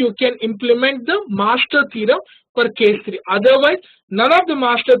only you can implement the master theorem for case 3. Otherwise, none of the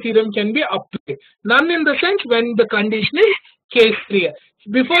master theorem can be applied. None in the sense when the condition is case 3.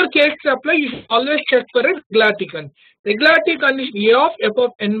 Before case 3 apply, you should always check for a regularity condition. Regularity condition a of f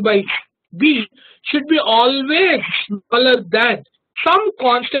of n by b should be always smaller than some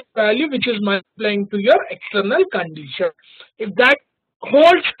constant value which is multiplying to your external condition. If that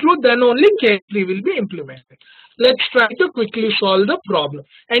holds true, then only case 3 will be implemented. Let's try to quickly solve the problem.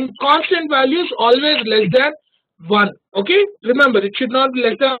 And constant value is always less than 1. Okay, remember it should not be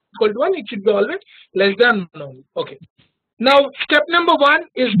less than equal to 1, it should be always less than 1 only. Okay, now step number 1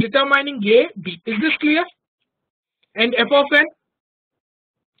 is determining a, b. Is this clear? And f of n.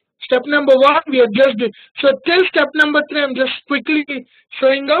 Step number 1 we are just doing. So till step number 3 I'm just quickly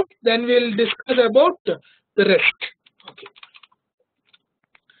showing up, then we'll discuss about the rest. Okay.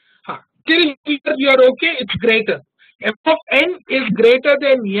 Till here you are okay, it's greater. F of n is greater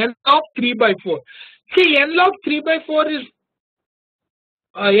than n log 3 by 4. See, n log 3 by 4 is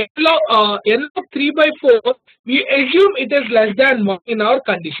n log 3 by 4. We assume it is less than 1 in our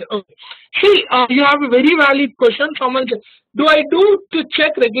condition. Okay. See, you have a very valid question. Someone said, do I do to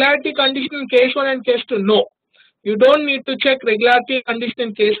check regularity condition in case 1 and case 2? No. You don't need to check regularity condition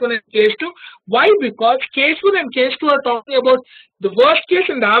in case 1 and case 2. Why? Because case 1 and case 2 are talking about the worst case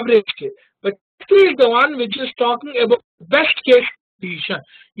and the average case. But case 3 is the one which is talking about best case condition.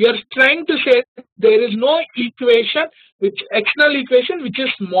 You're trying to say there is no equation, which external equation which is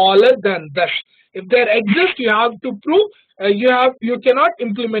smaller than this. If there exists, you have to prove you cannot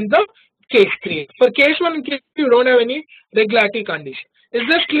implement the case 3. For case 1 and case 2, you don't have any regularity condition. Is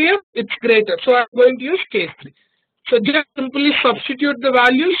this clear? It's greater. So I'm going to use case 3. So just simply substitute the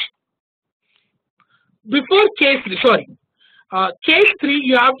values. Before case 3, sorry. Case 3,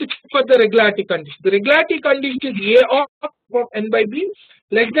 you have to check for the regularity condition. The regularity condition is A of n by b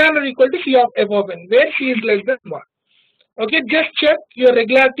less than or equal to C of f of n, where C is less than 1. Okay, just check your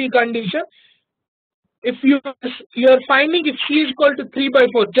regularity condition. If you are finding if C is equal to 3 by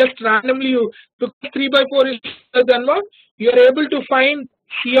 4, just randomly you took 3 by 4 is less than 1, you are able to find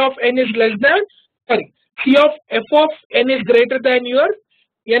C of n is less than, sorry, C of f of n is greater than your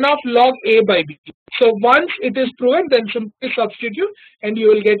n of log a by b. So once it is proven, then simply substitute and you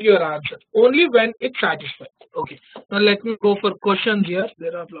will get your answer only when it's satisfied. Okay, now let me go for questions here.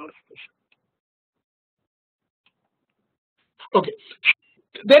 There are a lot of questions. Okay,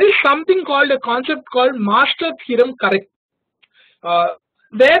 there is something called a concept called master theorem correct.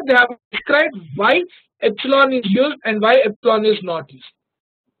 There they have described why epsilon is used and why epsilon is not used.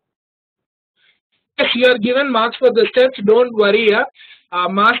 Yes, you are given marks for the steps. Don't worry.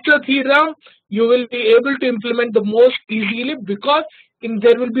 Master theorem you will be able to implement the most easily, because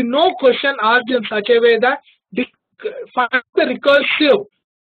there will be no question asked in such a way that find the recursive.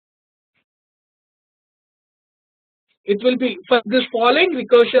 It will be for this following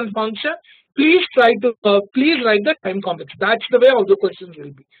recursion function. Please try to please write the time complex. That's the way all the questions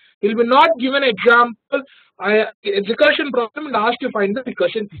will be. Will be not given example recursion problem and asked to find the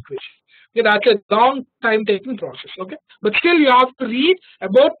recursion equation. Okay, that's a long time taking process. Okay, but still you have to read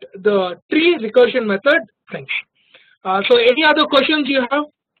about the tree recursion method things. So any other questions you have?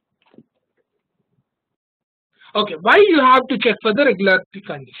 Okay, why you have to check for the regularity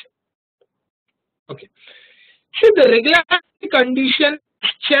condition? Okay, so the regularity condition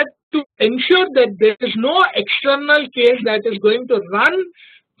is checked to ensure that there is no external case that is going to run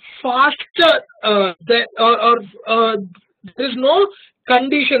faster there is no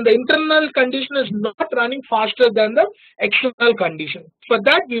condition, the internal condition is not running faster than the external condition. For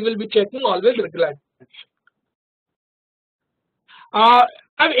that we will be checking always regularity.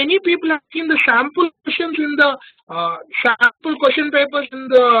 Have any people have seen the sample questions in the sample question papers in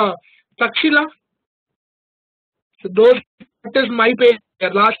the Takshila? So that is my page,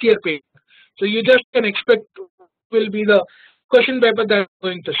 last year page. So you just can expect will be the question paper that I'm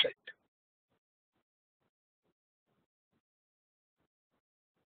going to set.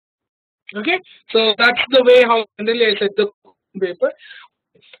 Okay, so that's the way how generally I set the paper.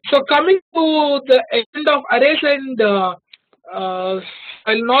 So coming to the end of arrays, and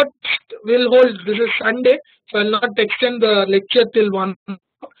will hold, this is Sunday, so I'll not extend the lecture till 1. So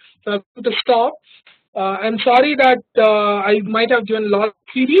I'm going to stop. I'm sorry that I might have given a lot of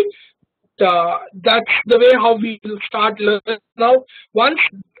theory. That's the way how we will start learning now. Once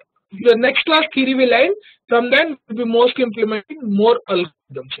the next class theory will end, from then we'll be mostly implementing more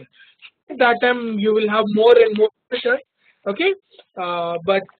algorithms. That time you will have more and more pressure. Okay,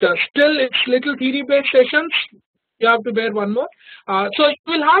 but still it's little theory based sessions. You have to bear one more. So you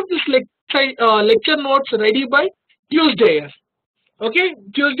will have this lecture notes ready by Tuesday. Okay,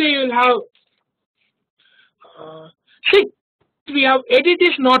 Tuesday you will have. See, we have ADT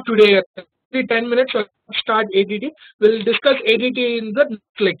is not today. Every 10 minutes we'll start ADT. We'll discuss ADT in the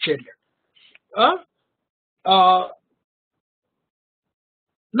next lecture.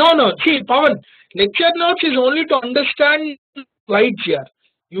 No. See, Pawan, lecture notes is only to understand slides here.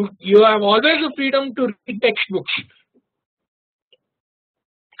 You have always the freedom to read textbooks.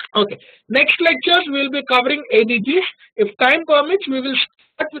 Okay. Next lectures we will be covering ADTs. If time permits, we will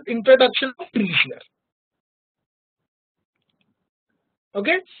start with introduction of trees here.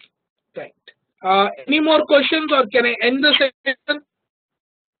 Okay. Right. Any more questions, or can I end the session?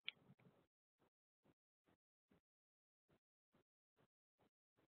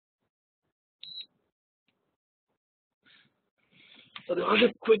 So there was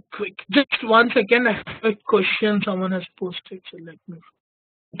a quick. Just 1 second. I have a question someone has posted. So let me.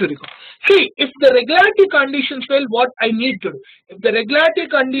 See, if the regularity conditions fail, what I need to do? If the regularity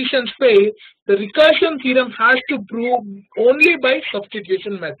conditions fail, the recursion theorem has to prove only by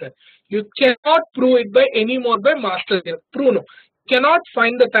substitution method. You cannot prove it by any more by master theorem. Prove no. You cannot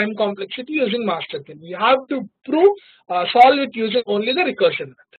find the time complexity using master theorem. You have to prove solve it using only the recursion method.